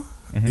Reichel.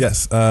 Mm-hmm.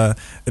 Yes,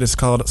 it is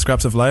called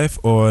Scraps of Life,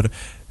 or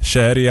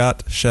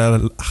Sheriat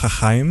Shel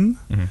Chachaim.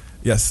 Mm-hmm.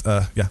 Yes,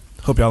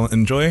 hope y'all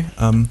enjoy.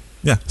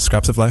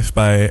 Scraps of Life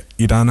by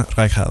Idan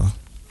Reichel.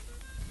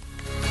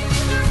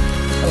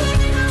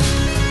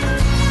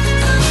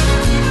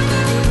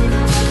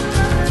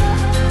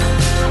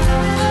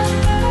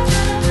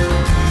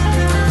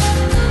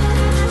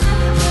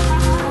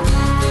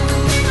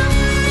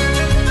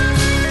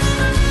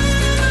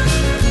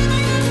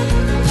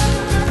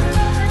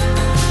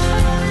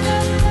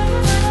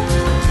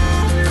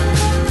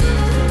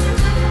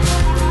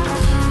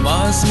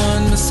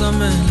 הזמן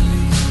מסמן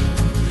לי,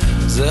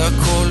 זה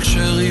הכל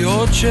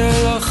שאריות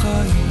של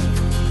החיים.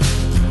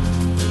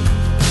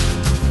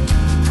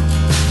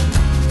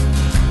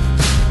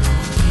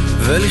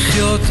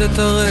 ולחיות את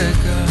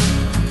הרגע,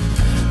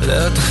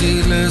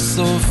 להתחיל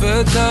לאסוף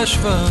את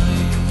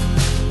השברים.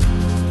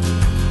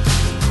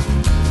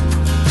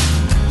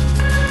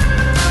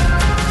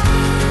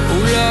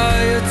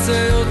 אולי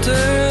יצא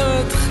יותר,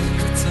 להתחיל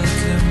קצת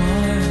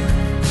למען,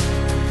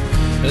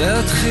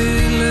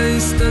 להתחיל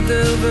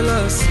להסתדר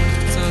ולעשות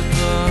קצת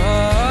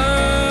רעש.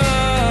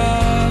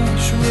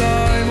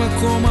 אולי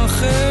מקום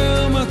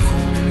אחר,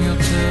 מקום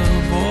יותר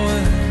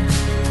בוער,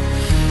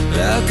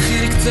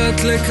 להתחיל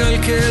קצת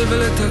לקלקל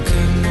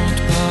ולתקן עוד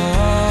פעם.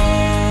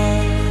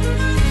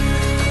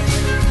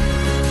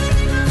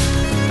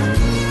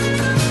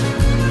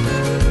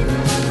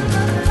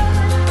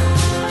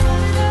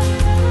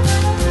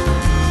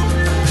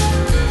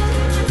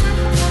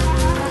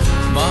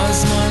 מה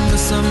הזמן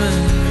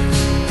מסמן?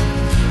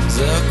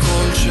 זה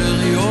הכל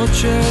שאריות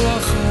של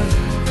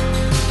החיים.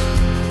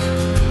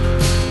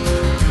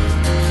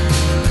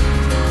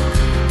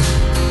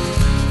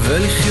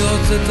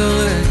 ולחיות את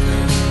הרגע,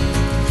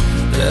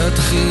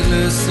 להתחיל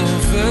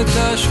לאסוף את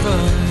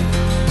השברים.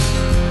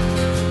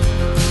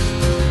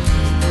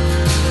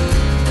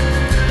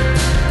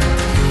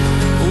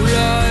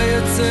 אולי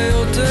יצא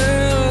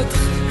יותר,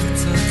 להתחיל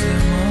קצת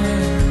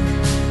למען,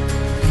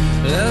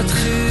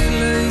 להתחיל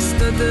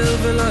להסתדר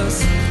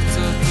ולעשות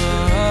קצת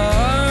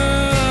רעש.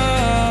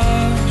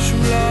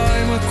 אולי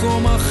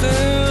מקום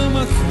אחר,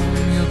 מקום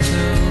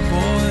יותר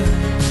בוער,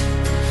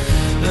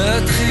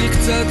 להתחיל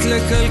קצת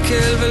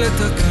לקלקל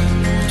ולתקן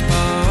עוד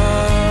פעם.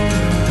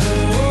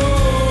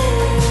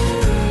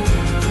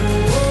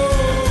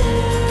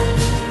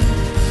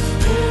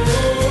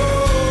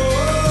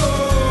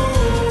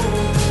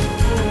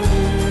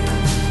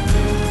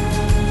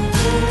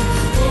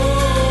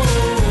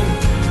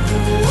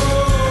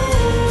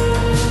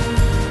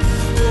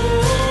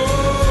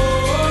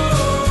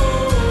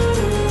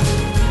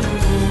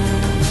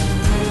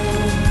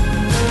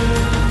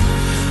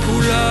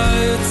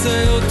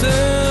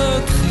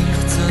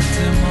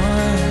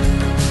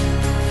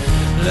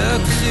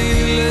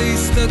 להתחיל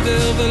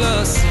להסתדר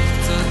ולעשות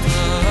קצת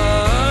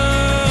רעש.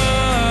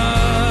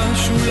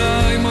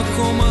 אולי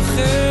מקום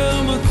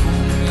אחר,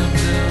 מקום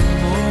יותר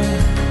בוער,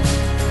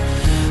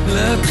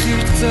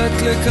 להתחיל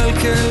קצת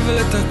לקלקל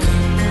ולתקן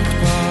עוד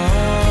פעם.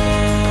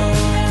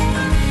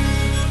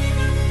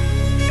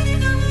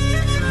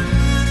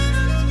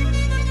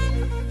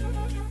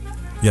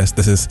 Yes,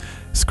 this is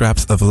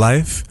Scraps of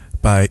Life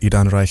by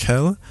Idan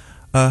Reichel.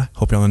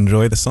 Hope y'all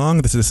enjoy the song.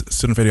 This is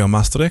Student Radio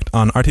Maastricht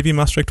on RTV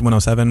Maastricht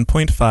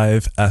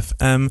 107.5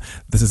 FM.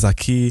 This is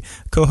Aki,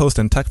 co-host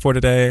and tech for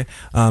today.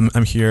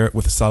 I'm here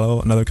with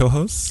Salo, another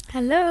co-host.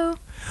 Hello.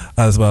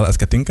 As well as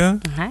Katinka.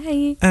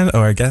 Hi. And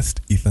our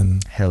guest, Ethan.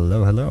 Hello,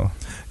 hello.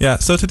 Yeah,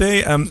 so today,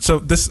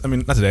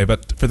 not today, but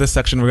for this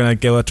section, we're going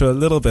to go to a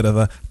little bit of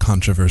a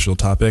controversial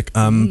topic.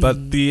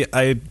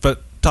 But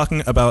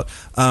talking about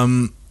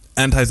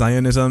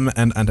anti-Zionism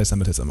and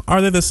anti-Semitism.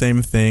 Are they the same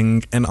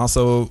thing? And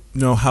also,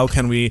 how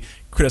can we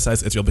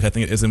criticize Israel? Because I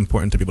think it is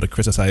important to be able to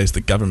criticize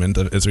the government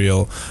of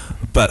Israel,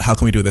 but how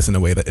can we do this in a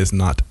way that is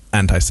not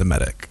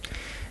anti-Semitic?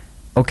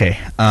 Okay,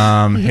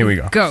 here we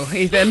go. Go,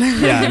 Ethan.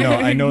 Yeah, no,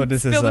 I know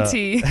this is Spill the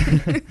tea.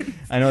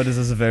 I know this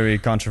is a very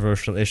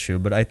controversial issue,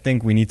 but I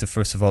think we need to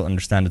first of all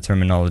understand the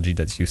terminology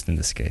that's used in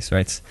this case,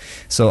 right?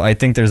 So I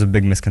think there's a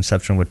big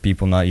misconception with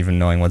people not even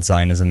knowing what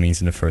Zionism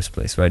means in the first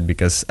place, right?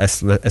 Because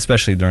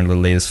especially during the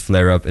latest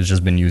flare-up, it's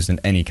just been used in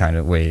any kind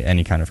of way,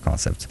 any kind of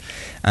concept.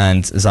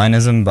 And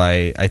Zionism,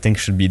 I think,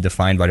 should be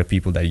defined by the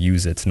people that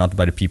use it, not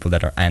by the people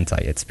that are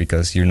anti it,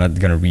 because you're not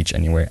going to reach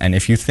anywhere. And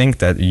if you think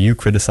that you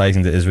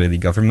criticizing the Israeli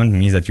government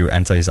means that you're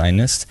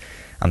anti-Zionist,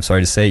 I'm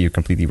sorry to say you're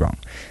completely wrong,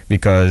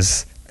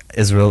 because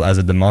Israel as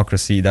a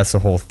democracy, that's the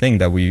whole thing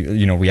that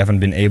we haven't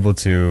been able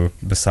to,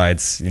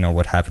 besides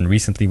what happened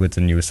recently with the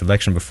newest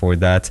election. Before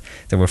that,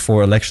 there were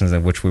 4 elections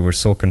in which we were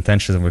so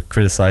contentious and we're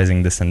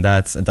criticizing this and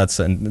that.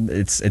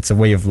 It's a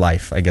way of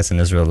life, I guess, in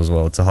Israel as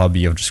well. It's a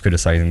hobby of just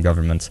criticizing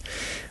government.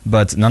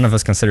 But none of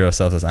us consider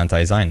ourselves as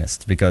anti-Zionist,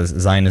 because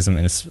Zionism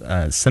in its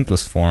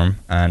simplest form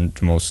and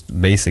most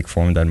basic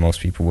form that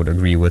most people would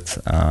agree with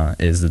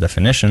is the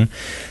definition,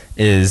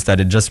 is that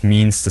it just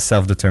means the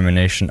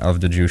self-determination of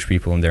the Jewish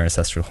people in their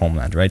ancestral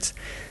homeland, right?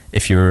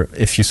 If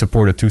you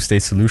support a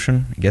 2-state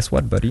solution, guess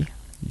what, buddy?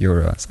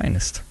 You're a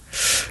Zionist.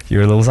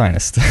 You're a little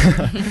Zionist.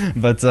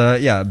 But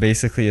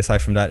basically,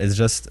 aside from that, it's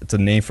just the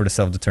name for the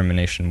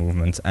self-determination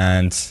movement.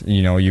 And,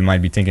 you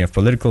might be thinking of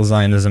political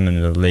Zionism in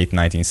the late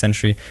 19th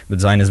century, but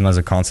Zionism as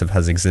a concept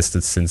has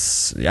existed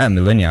since,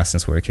 millennia,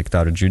 since we were kicked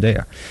out of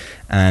Judea.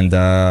 And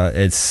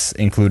it's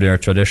included our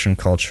tradition,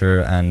 culture,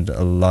 and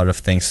a lot of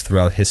things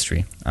throughout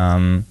history.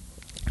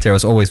 There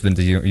has always been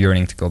the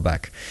yearning to go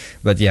back.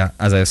 But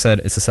as I said,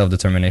 it's a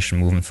self-determination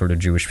movement for the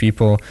Jewish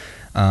people.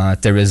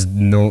 There is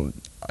no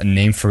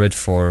name for it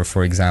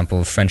for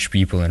example, French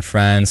people in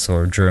France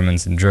or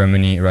Germans in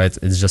Germany, right?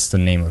 It's just the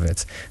name of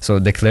it. So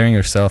declaring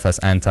yourself as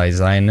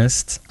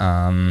anti-Zionist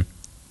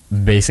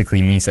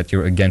basically means that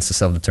you're against the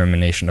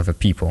self-determination of a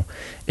people.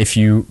 If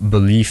you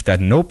believe that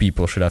no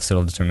people should have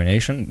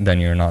self-determination, then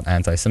you're not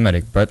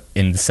anti-Semitic. But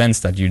in the sense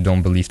that you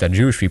don't believe that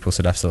Jewish people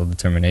should have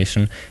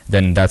self-determination,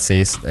 then in that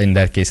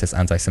case it's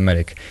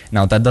anti-Semitic.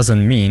 Now, that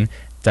doesn't mean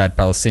that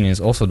Palestinians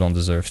also don't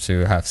deserve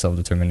to have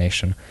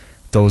self-determination.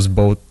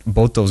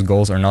 Both those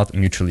goals are not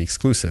mutually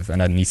exclusive,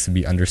 and that needs to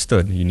be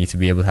understood. You need to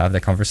be able to have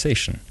that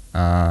conversation.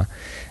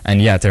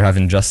 And yeah, there have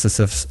been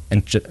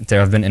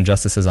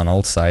injustices on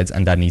all sides,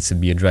 and that needs to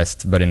be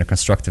addressed, but in a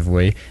constructive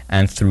way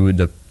and through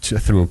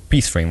a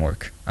peace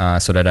framework,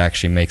 so that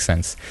actually makes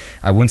sense.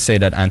 I wouldn't say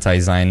that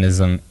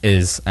anti-Zionism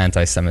is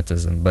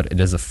anti-Semitism, but it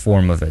is a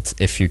form of it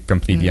if you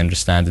completely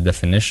understand the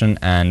definition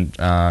and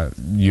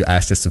you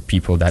ask this to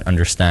people that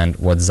understand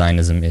what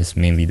Zionism is,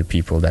 mainly the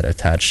people that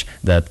attach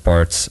that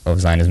part of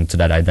Zionism to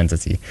that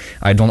identity.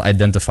 I don't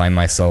identify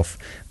myself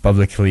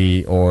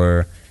publicly,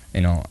 or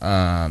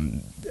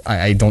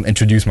I don't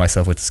introduce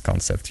myself with this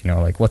concept,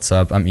 like, what's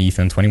up, I'm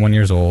Ethan, 21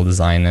 years old, a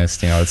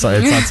Zionist, it's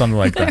not something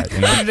like that,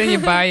 Then your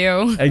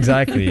bio.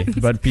 Exactly.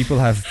 But people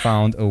have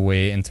found a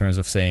way in terms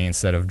of saying,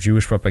 instead of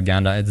Jewish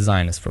propaganda, it's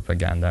Zionist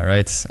propaganda,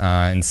 right?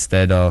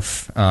 Instead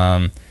of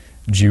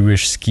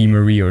Jewish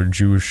schemery or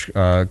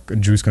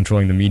Jews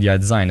controlling the media,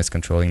 it's Zionists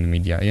controlling the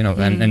media,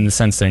 and in the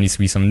sense there needs to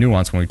be some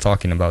nuance when we're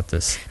talking about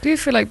this. Do you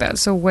feel like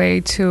that's a way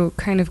to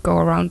kind of go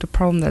around the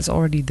problem that's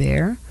already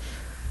there?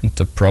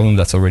 The problem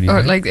that's already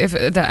Or there? like if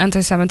the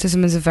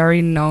anti-Semitism is a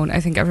very known, I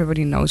think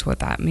everybody knows what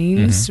that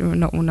means,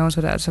 knows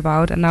what that's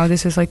about, and now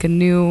this is like a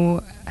new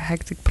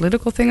hectic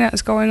political thing that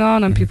is going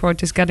on, and people are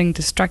just getting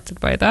distracted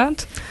by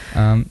that,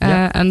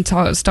 and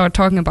start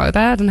talking about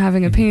that and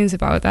having opinions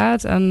about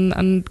that,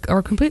 and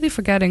are completely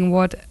forgetting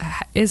what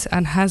is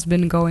and has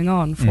been going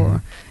on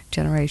for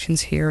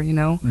generations here,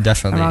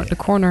 Definitely. around the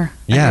corner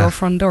at Yeah. your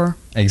front door.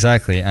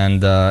 Exactly,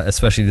 and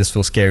especially this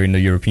feels scary in the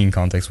European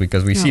context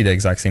because we see the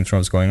exact same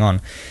tropes going on.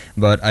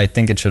 But I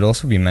think it should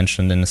also be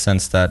mentioned in the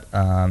sense that,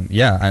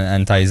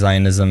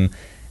 anti-Zionism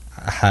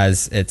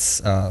has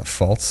its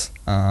faults,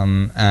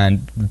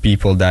 and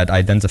people that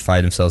identify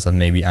themselves as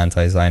maybe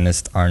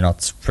anti-Zionist are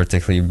not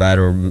particularly bad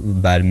or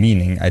bad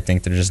meaning. I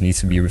think there just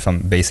needs to be some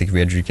basic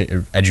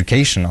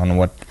education on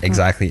what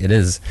exactly it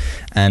is.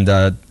 And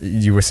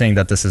you were saying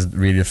that this is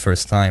really the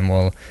first time.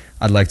 Well,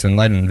 I'd like to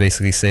enlighten and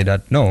basically say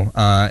that no.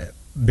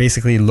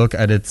 Basically look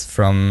at it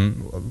from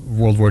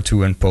World War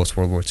II and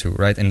post-World War II,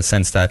 right? In the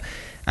sense that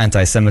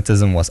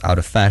anti-Semitism was out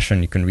of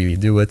fashion, you can really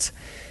do it.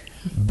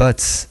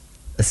 But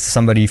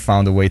somebody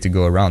found a way to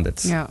go around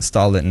it. Yeah.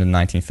 Stalin in the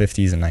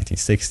 1950s and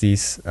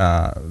 1960s,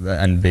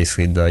 and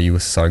basically the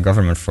USSR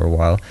government for a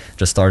while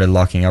just started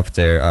locking up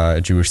their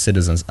Jewish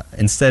citizens.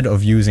 Instead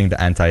of using the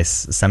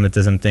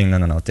anti-Semitism thing,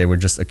 no, they were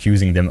just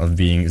accusing them of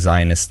being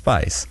Zionist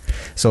spies.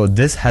 So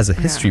this has a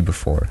history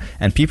before,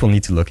 and people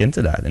need to look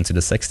into that, into the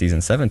 60s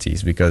and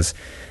 70s, because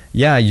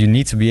you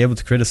need to be able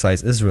to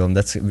criticize Israel, and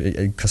that's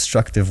a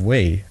constructive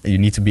way. You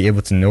need to be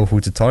able to know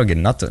who to target,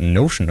 not the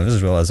notion of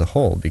Israel as a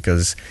whole,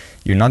 because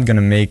you're not going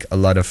to make a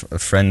lot of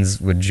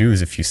friends with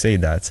Jews if you say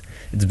that.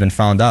 It's been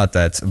found out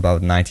that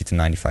about 90 to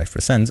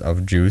 95%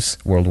 of Jews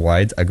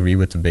worldwide agree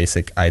with the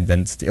basic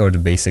identity or the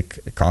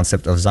basic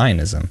concept of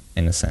Zionism,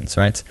 in a sense,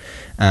 right?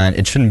 And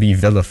it shouldn't be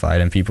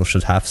vilified, and people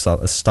should have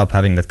stop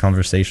having that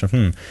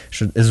conversation.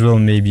 Should Israel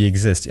maybe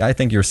exist? I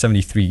think you're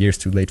 73 years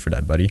too late for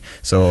that, buddy.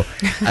 So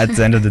at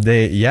the end of the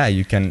day,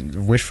 you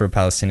can wish for a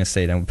Palestinian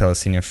state and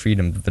Palestinian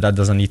freedom, but that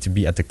doesn't need to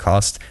be at the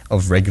cost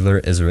of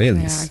regular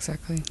Israelis. Yeah,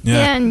 exactly.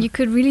 Yeah, and you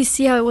could really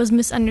see how it was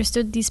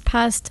misunderstood these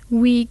past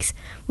weeks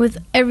with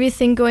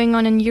everything going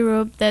on in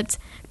Europe, that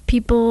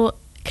people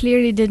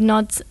clearly did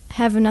not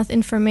have enough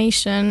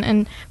information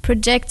and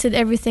projected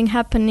everything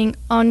happening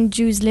on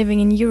Jews living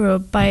in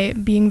Europe by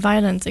being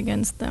violent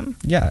against them.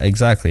 Yeah,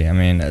 exactly. I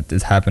mean,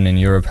 it happened in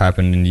Europe,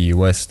 happened in the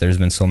US. There's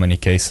been so many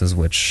cases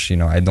which,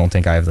 I don't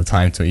think I have the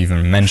time to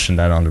even mention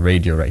that on the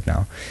radio right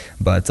now.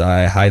 But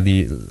I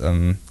highly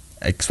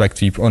expect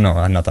people,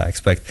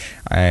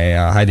 I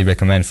highly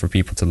recommend for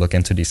people to look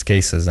into these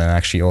cases and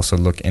actually also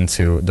look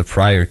into the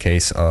prior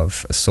case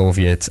of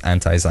Soviet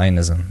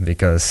anti-Zionism,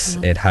 because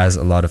it has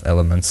a lot of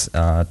elements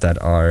that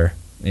are,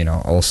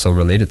 also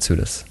related to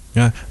this.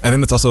 Yeah, I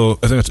think that's also.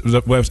 I think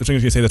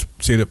it's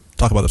interesting to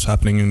talk about this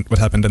happening and what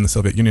happened in the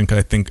Soviet Union, because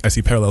I think I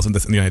see parallels in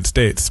this in the United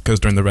States.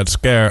 Because during the Red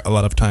Scare,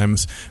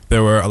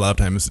 there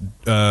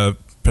were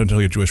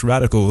potentially Jewish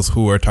radicals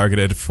who were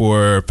targeted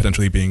for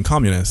potentially being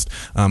communist.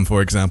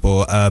 For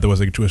example, there was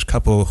a Jewish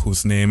couple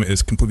whose name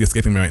is completely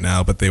escaping me right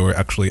now, but they were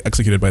actually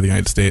executed by the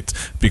United States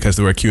because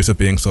they were accused of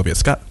being Soviet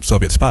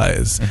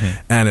spies.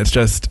 And I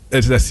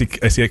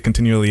see it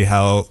continually,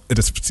 how it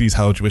just sees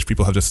how Jewish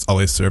people have just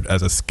always served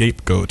as a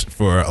scapegoat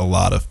for a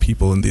lot of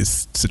people in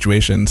these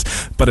situations.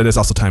 But it is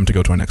also time to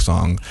go to our next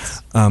song,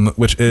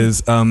 which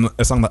is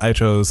a song that I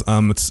chose.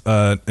 It's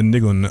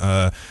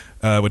Nigun,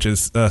 which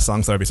is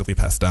songs that are basically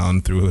passed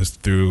down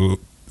through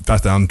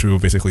passed down to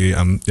basically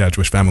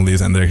Jewish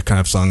families, and they're kind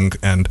of sung.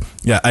 And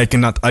I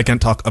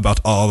can't talk about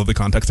all of the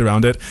context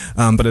around it,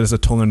 but it is a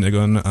Tolner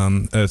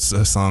Nigun. It's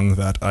a song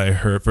that I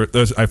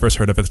first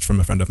heard of it from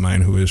a friend of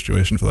mine who is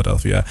Jewish in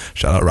Philadelphia.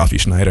 Shout out Rafi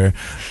Schneider.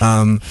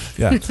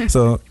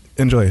 So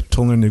enjoy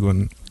Tolner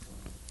Nigun.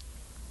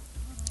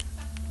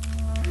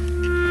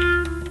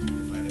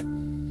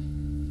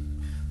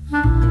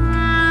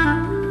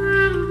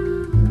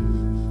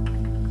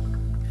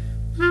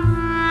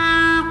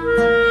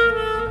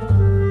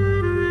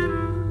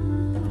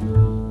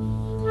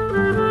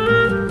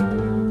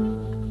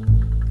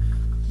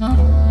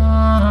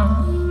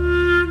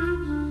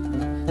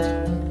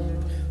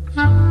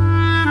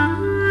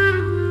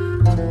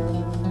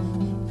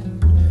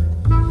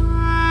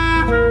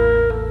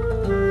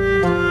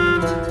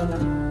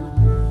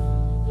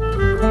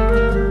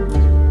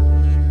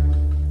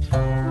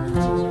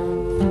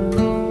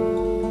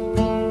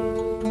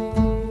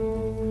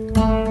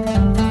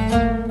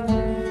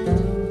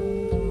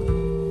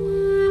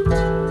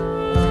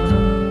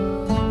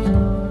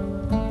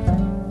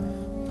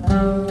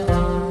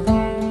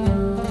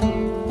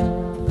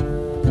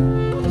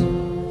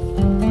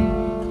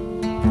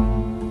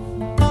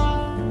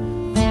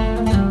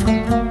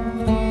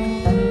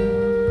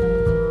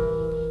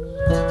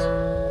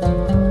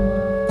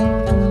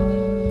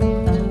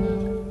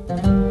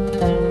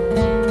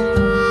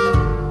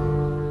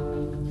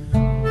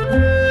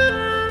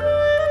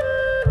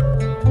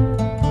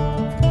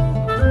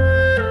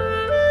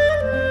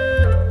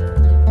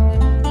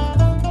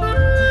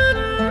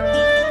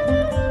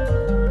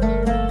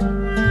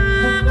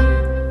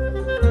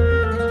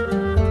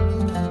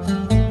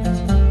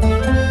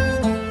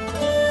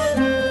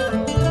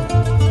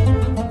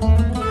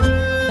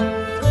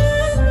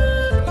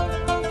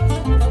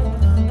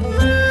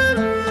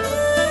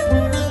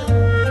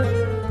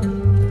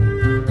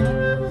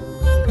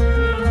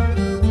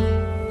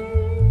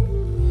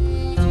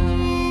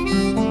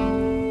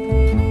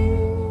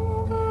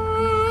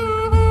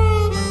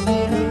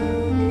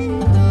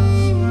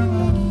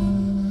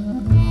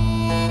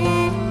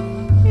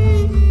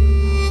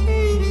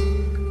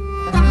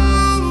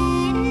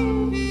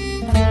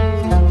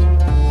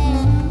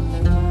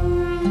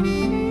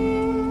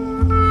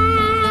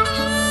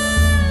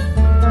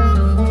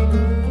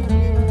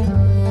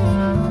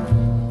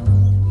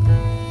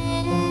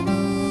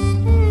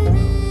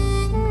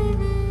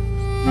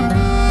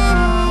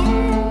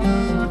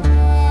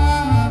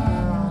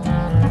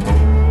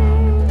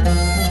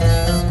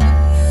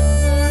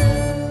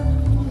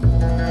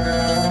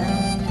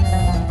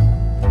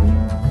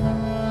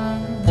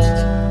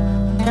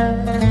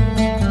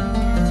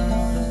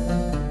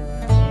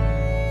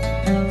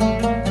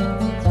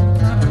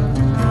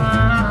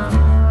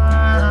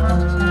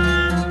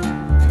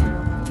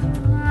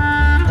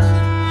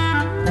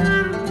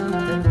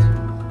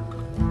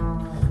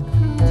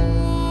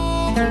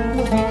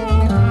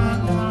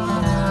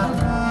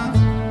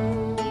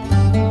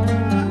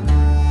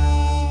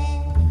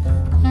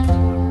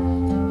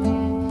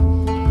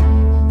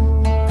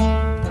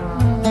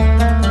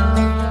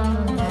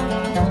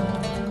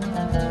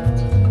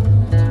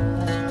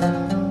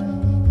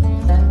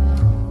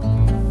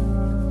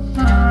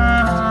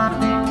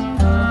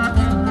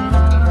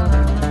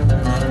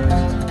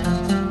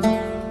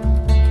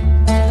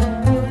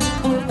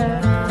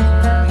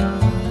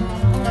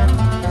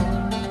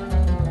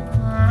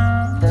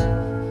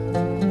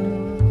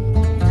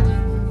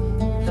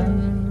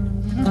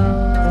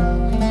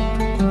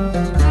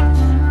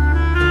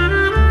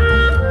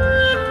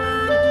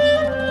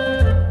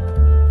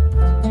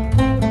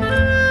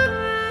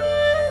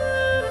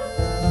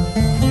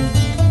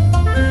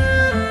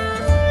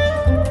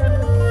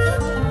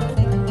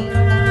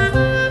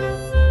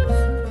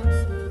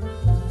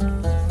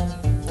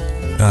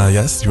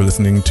 Yes, you're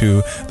listening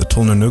to the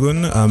Tolner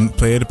Nugun,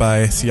 played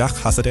by Siach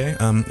Hasadeh,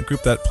 a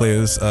group that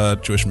plays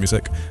Jewish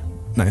music.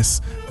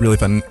 Nice, really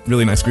fun,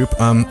 really nice group.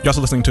 You're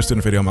also listening to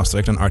Student Radio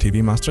Maastricht on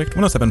RTV Maastricht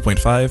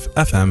 107.5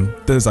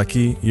 FM. This is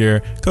Zaki,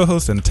 your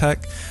co-host and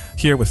tech,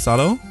 here with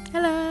Salo.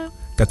 Hello.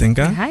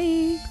 Katinka.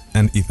 Hi.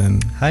 And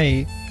Ethan.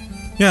 Hi.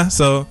 Yeah,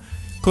 so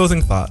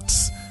closing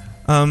thoughts.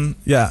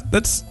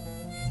 Let's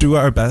do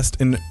our best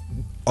in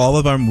all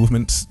of our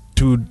movements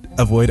to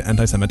avoid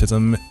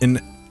anti-Semitism in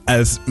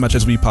as much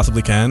as we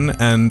possibly can.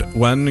 And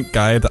one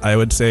guide that I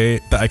would say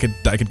that I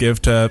could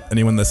give to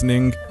anyone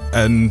listening,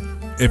 and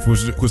if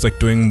who's like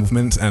doing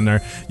movements and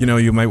are,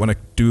 you might want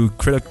to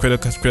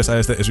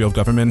criticize the Israel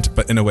government,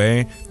 but in a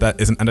way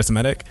that isn't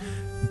anti-Semitic,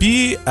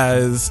 be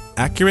as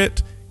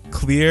accurate,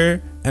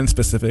 clear, and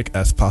specific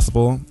as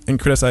possible, and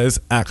criticize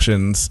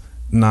actions,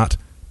 not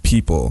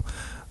people.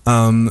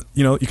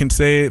 You can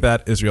say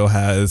that Israel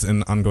has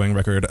an ongoing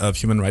record of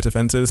human rights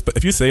offenses, but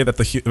if you say that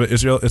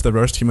Israel is the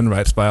worst human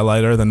rights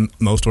violator than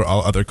most or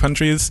all other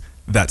countries,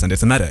 that's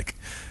anti-Semitic.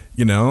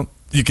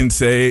 you can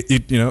say,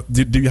 you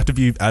have to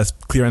be as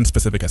clear and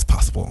specific as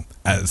possible,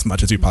 as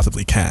much as you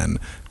possibly can,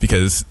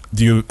 because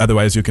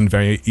otherwise you can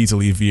very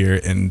easily veer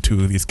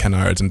into these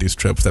canards and these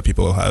tropes that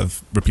people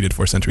have repeated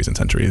for centuries and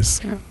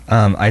centuries. Yeah.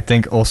 I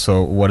think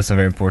also what is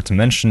very important to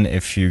mention,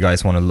 if you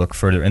guys want to look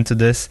further into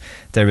this,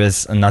 there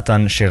is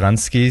Natan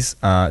Sharansky's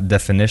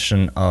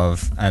definition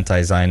of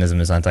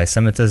anti-Zionism is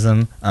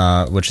anti-Semitism,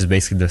 which is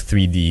basically the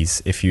 3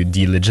 Ds. If you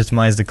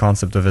delegitimize the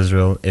concept of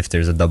Israel, if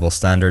there's a double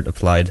standard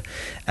applied,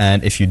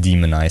 and if you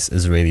demonize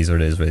Israelis or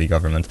the Israeli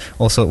government.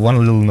 Also, one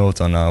little note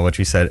on what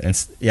you said.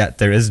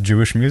 There is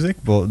Jewish music,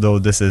 though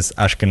this is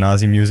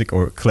Ashkenazi music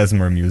or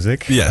klezmer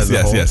music. Yes.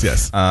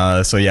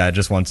 So yeah, I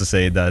just want to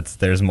say that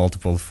there's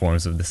multiple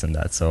forms of this and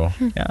that. So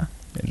yeah.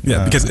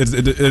 Because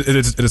it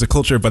is a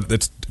culture, but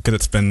because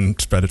it's been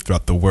spread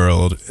throughout the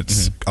world.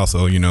 It's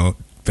also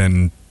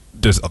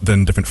there's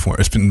different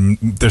forms.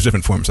 There's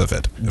different forms of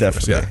it.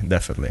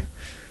 Definitely.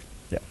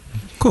 Yeah.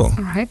 Cool.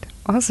 All right.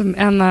 Awesome.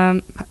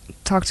 And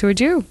talk to a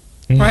Jew.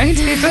 Right?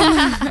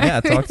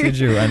 Yeah, talk to a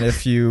Jew. And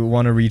if you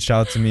want to reach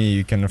out to me,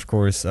 you can, of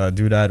course,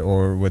 do that,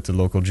 or with the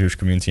local Jewish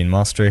community in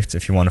Maastricht.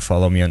 If you want to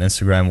follow me on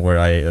Instagram, where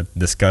I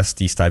discuss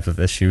these types of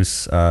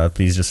issues,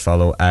 please just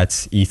follow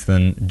at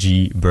Ethan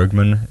G.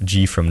 Bergman,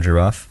 G from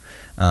giraffe.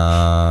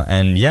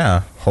 And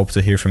yeah, hope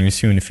to hear from you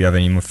soon if you have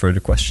any more further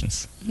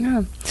questions.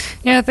 Yeah.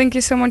 Thank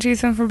you so much,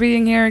 Ethan, for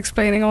being here,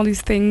 explaining all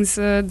these things.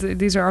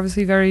 These are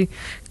obviously very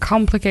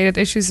complicated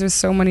issues. There's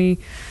so many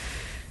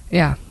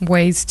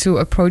ways to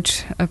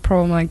approach a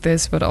problem like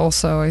this, but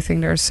also I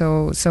think there's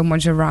so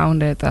much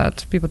around it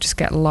that people just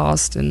get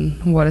lost in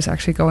what is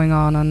actually going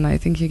on. And I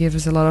think you give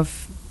us a lot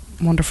of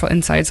wonderful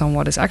insights on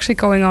what is actually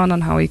going on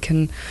and how we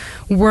can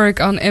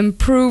work on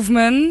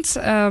improvement,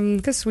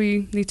 because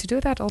we need to do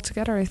that all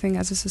together, I think,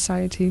 as a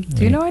society.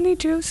 Do you know any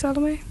Jews,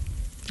 Salome?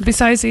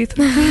 Besides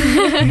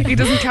Ethan? He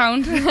doesn't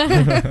count.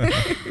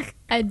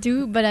 I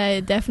do, but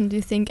I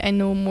definitely think I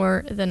know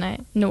more than I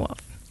know of.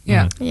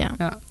 Yeah.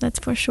 That's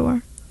for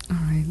sure. All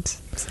right.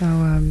 So,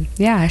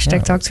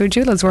 hashtag talk to a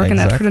Jew. Let's work on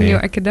that for the new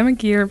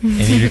academic year. In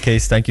either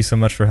case, thank you so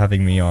much for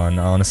having me on.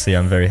 Honestly,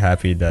 I'm very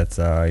happy that,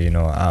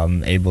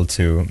 I'm able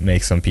to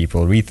make some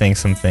people rethink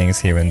some things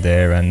here and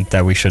there, and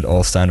that we should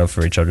all stand up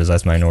for each other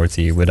as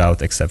minority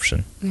without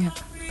exception. Yeah.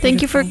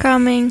 Thank you for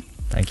coming.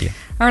 Thank you.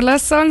 Our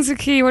last song,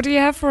 Zuki, what do you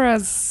have for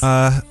us?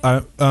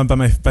 By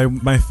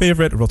my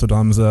favorite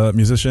Rotterdamse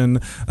musician,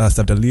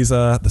 Sevda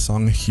Liza, the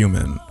song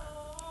Human.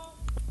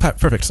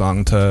 Perfect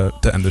song to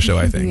end the show,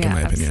 I think, in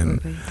my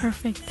opinion.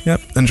 Perfect. Yep,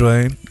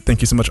 enjoy.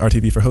 Thank you so much,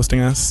 RTV, for hosting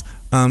us.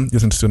 You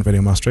listen to Student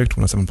Radio Maastricht,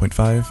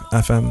 107.5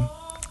 FM.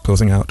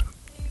 Closing out.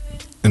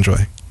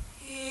 Enjoy.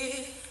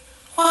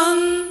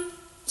 One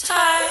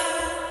time,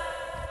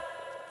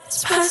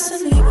 it's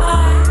passing me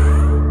by.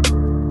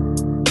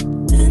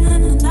 In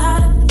and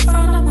out in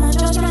front of my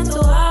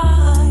judgmental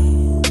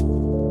eye.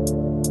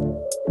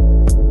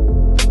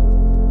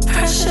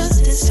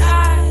 Precious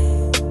disguise.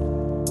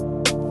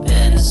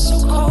 Been so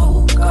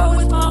cold, go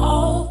with my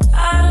old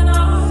I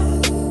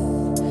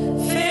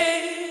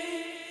fear.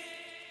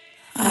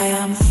 I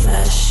am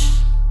flesh,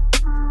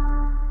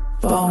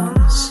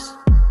 bones.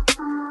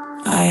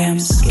 I am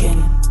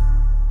skin,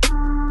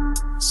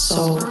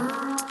 soul.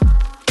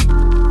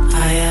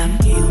 I am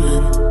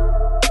human.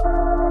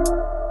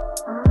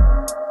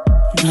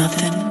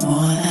 Nothing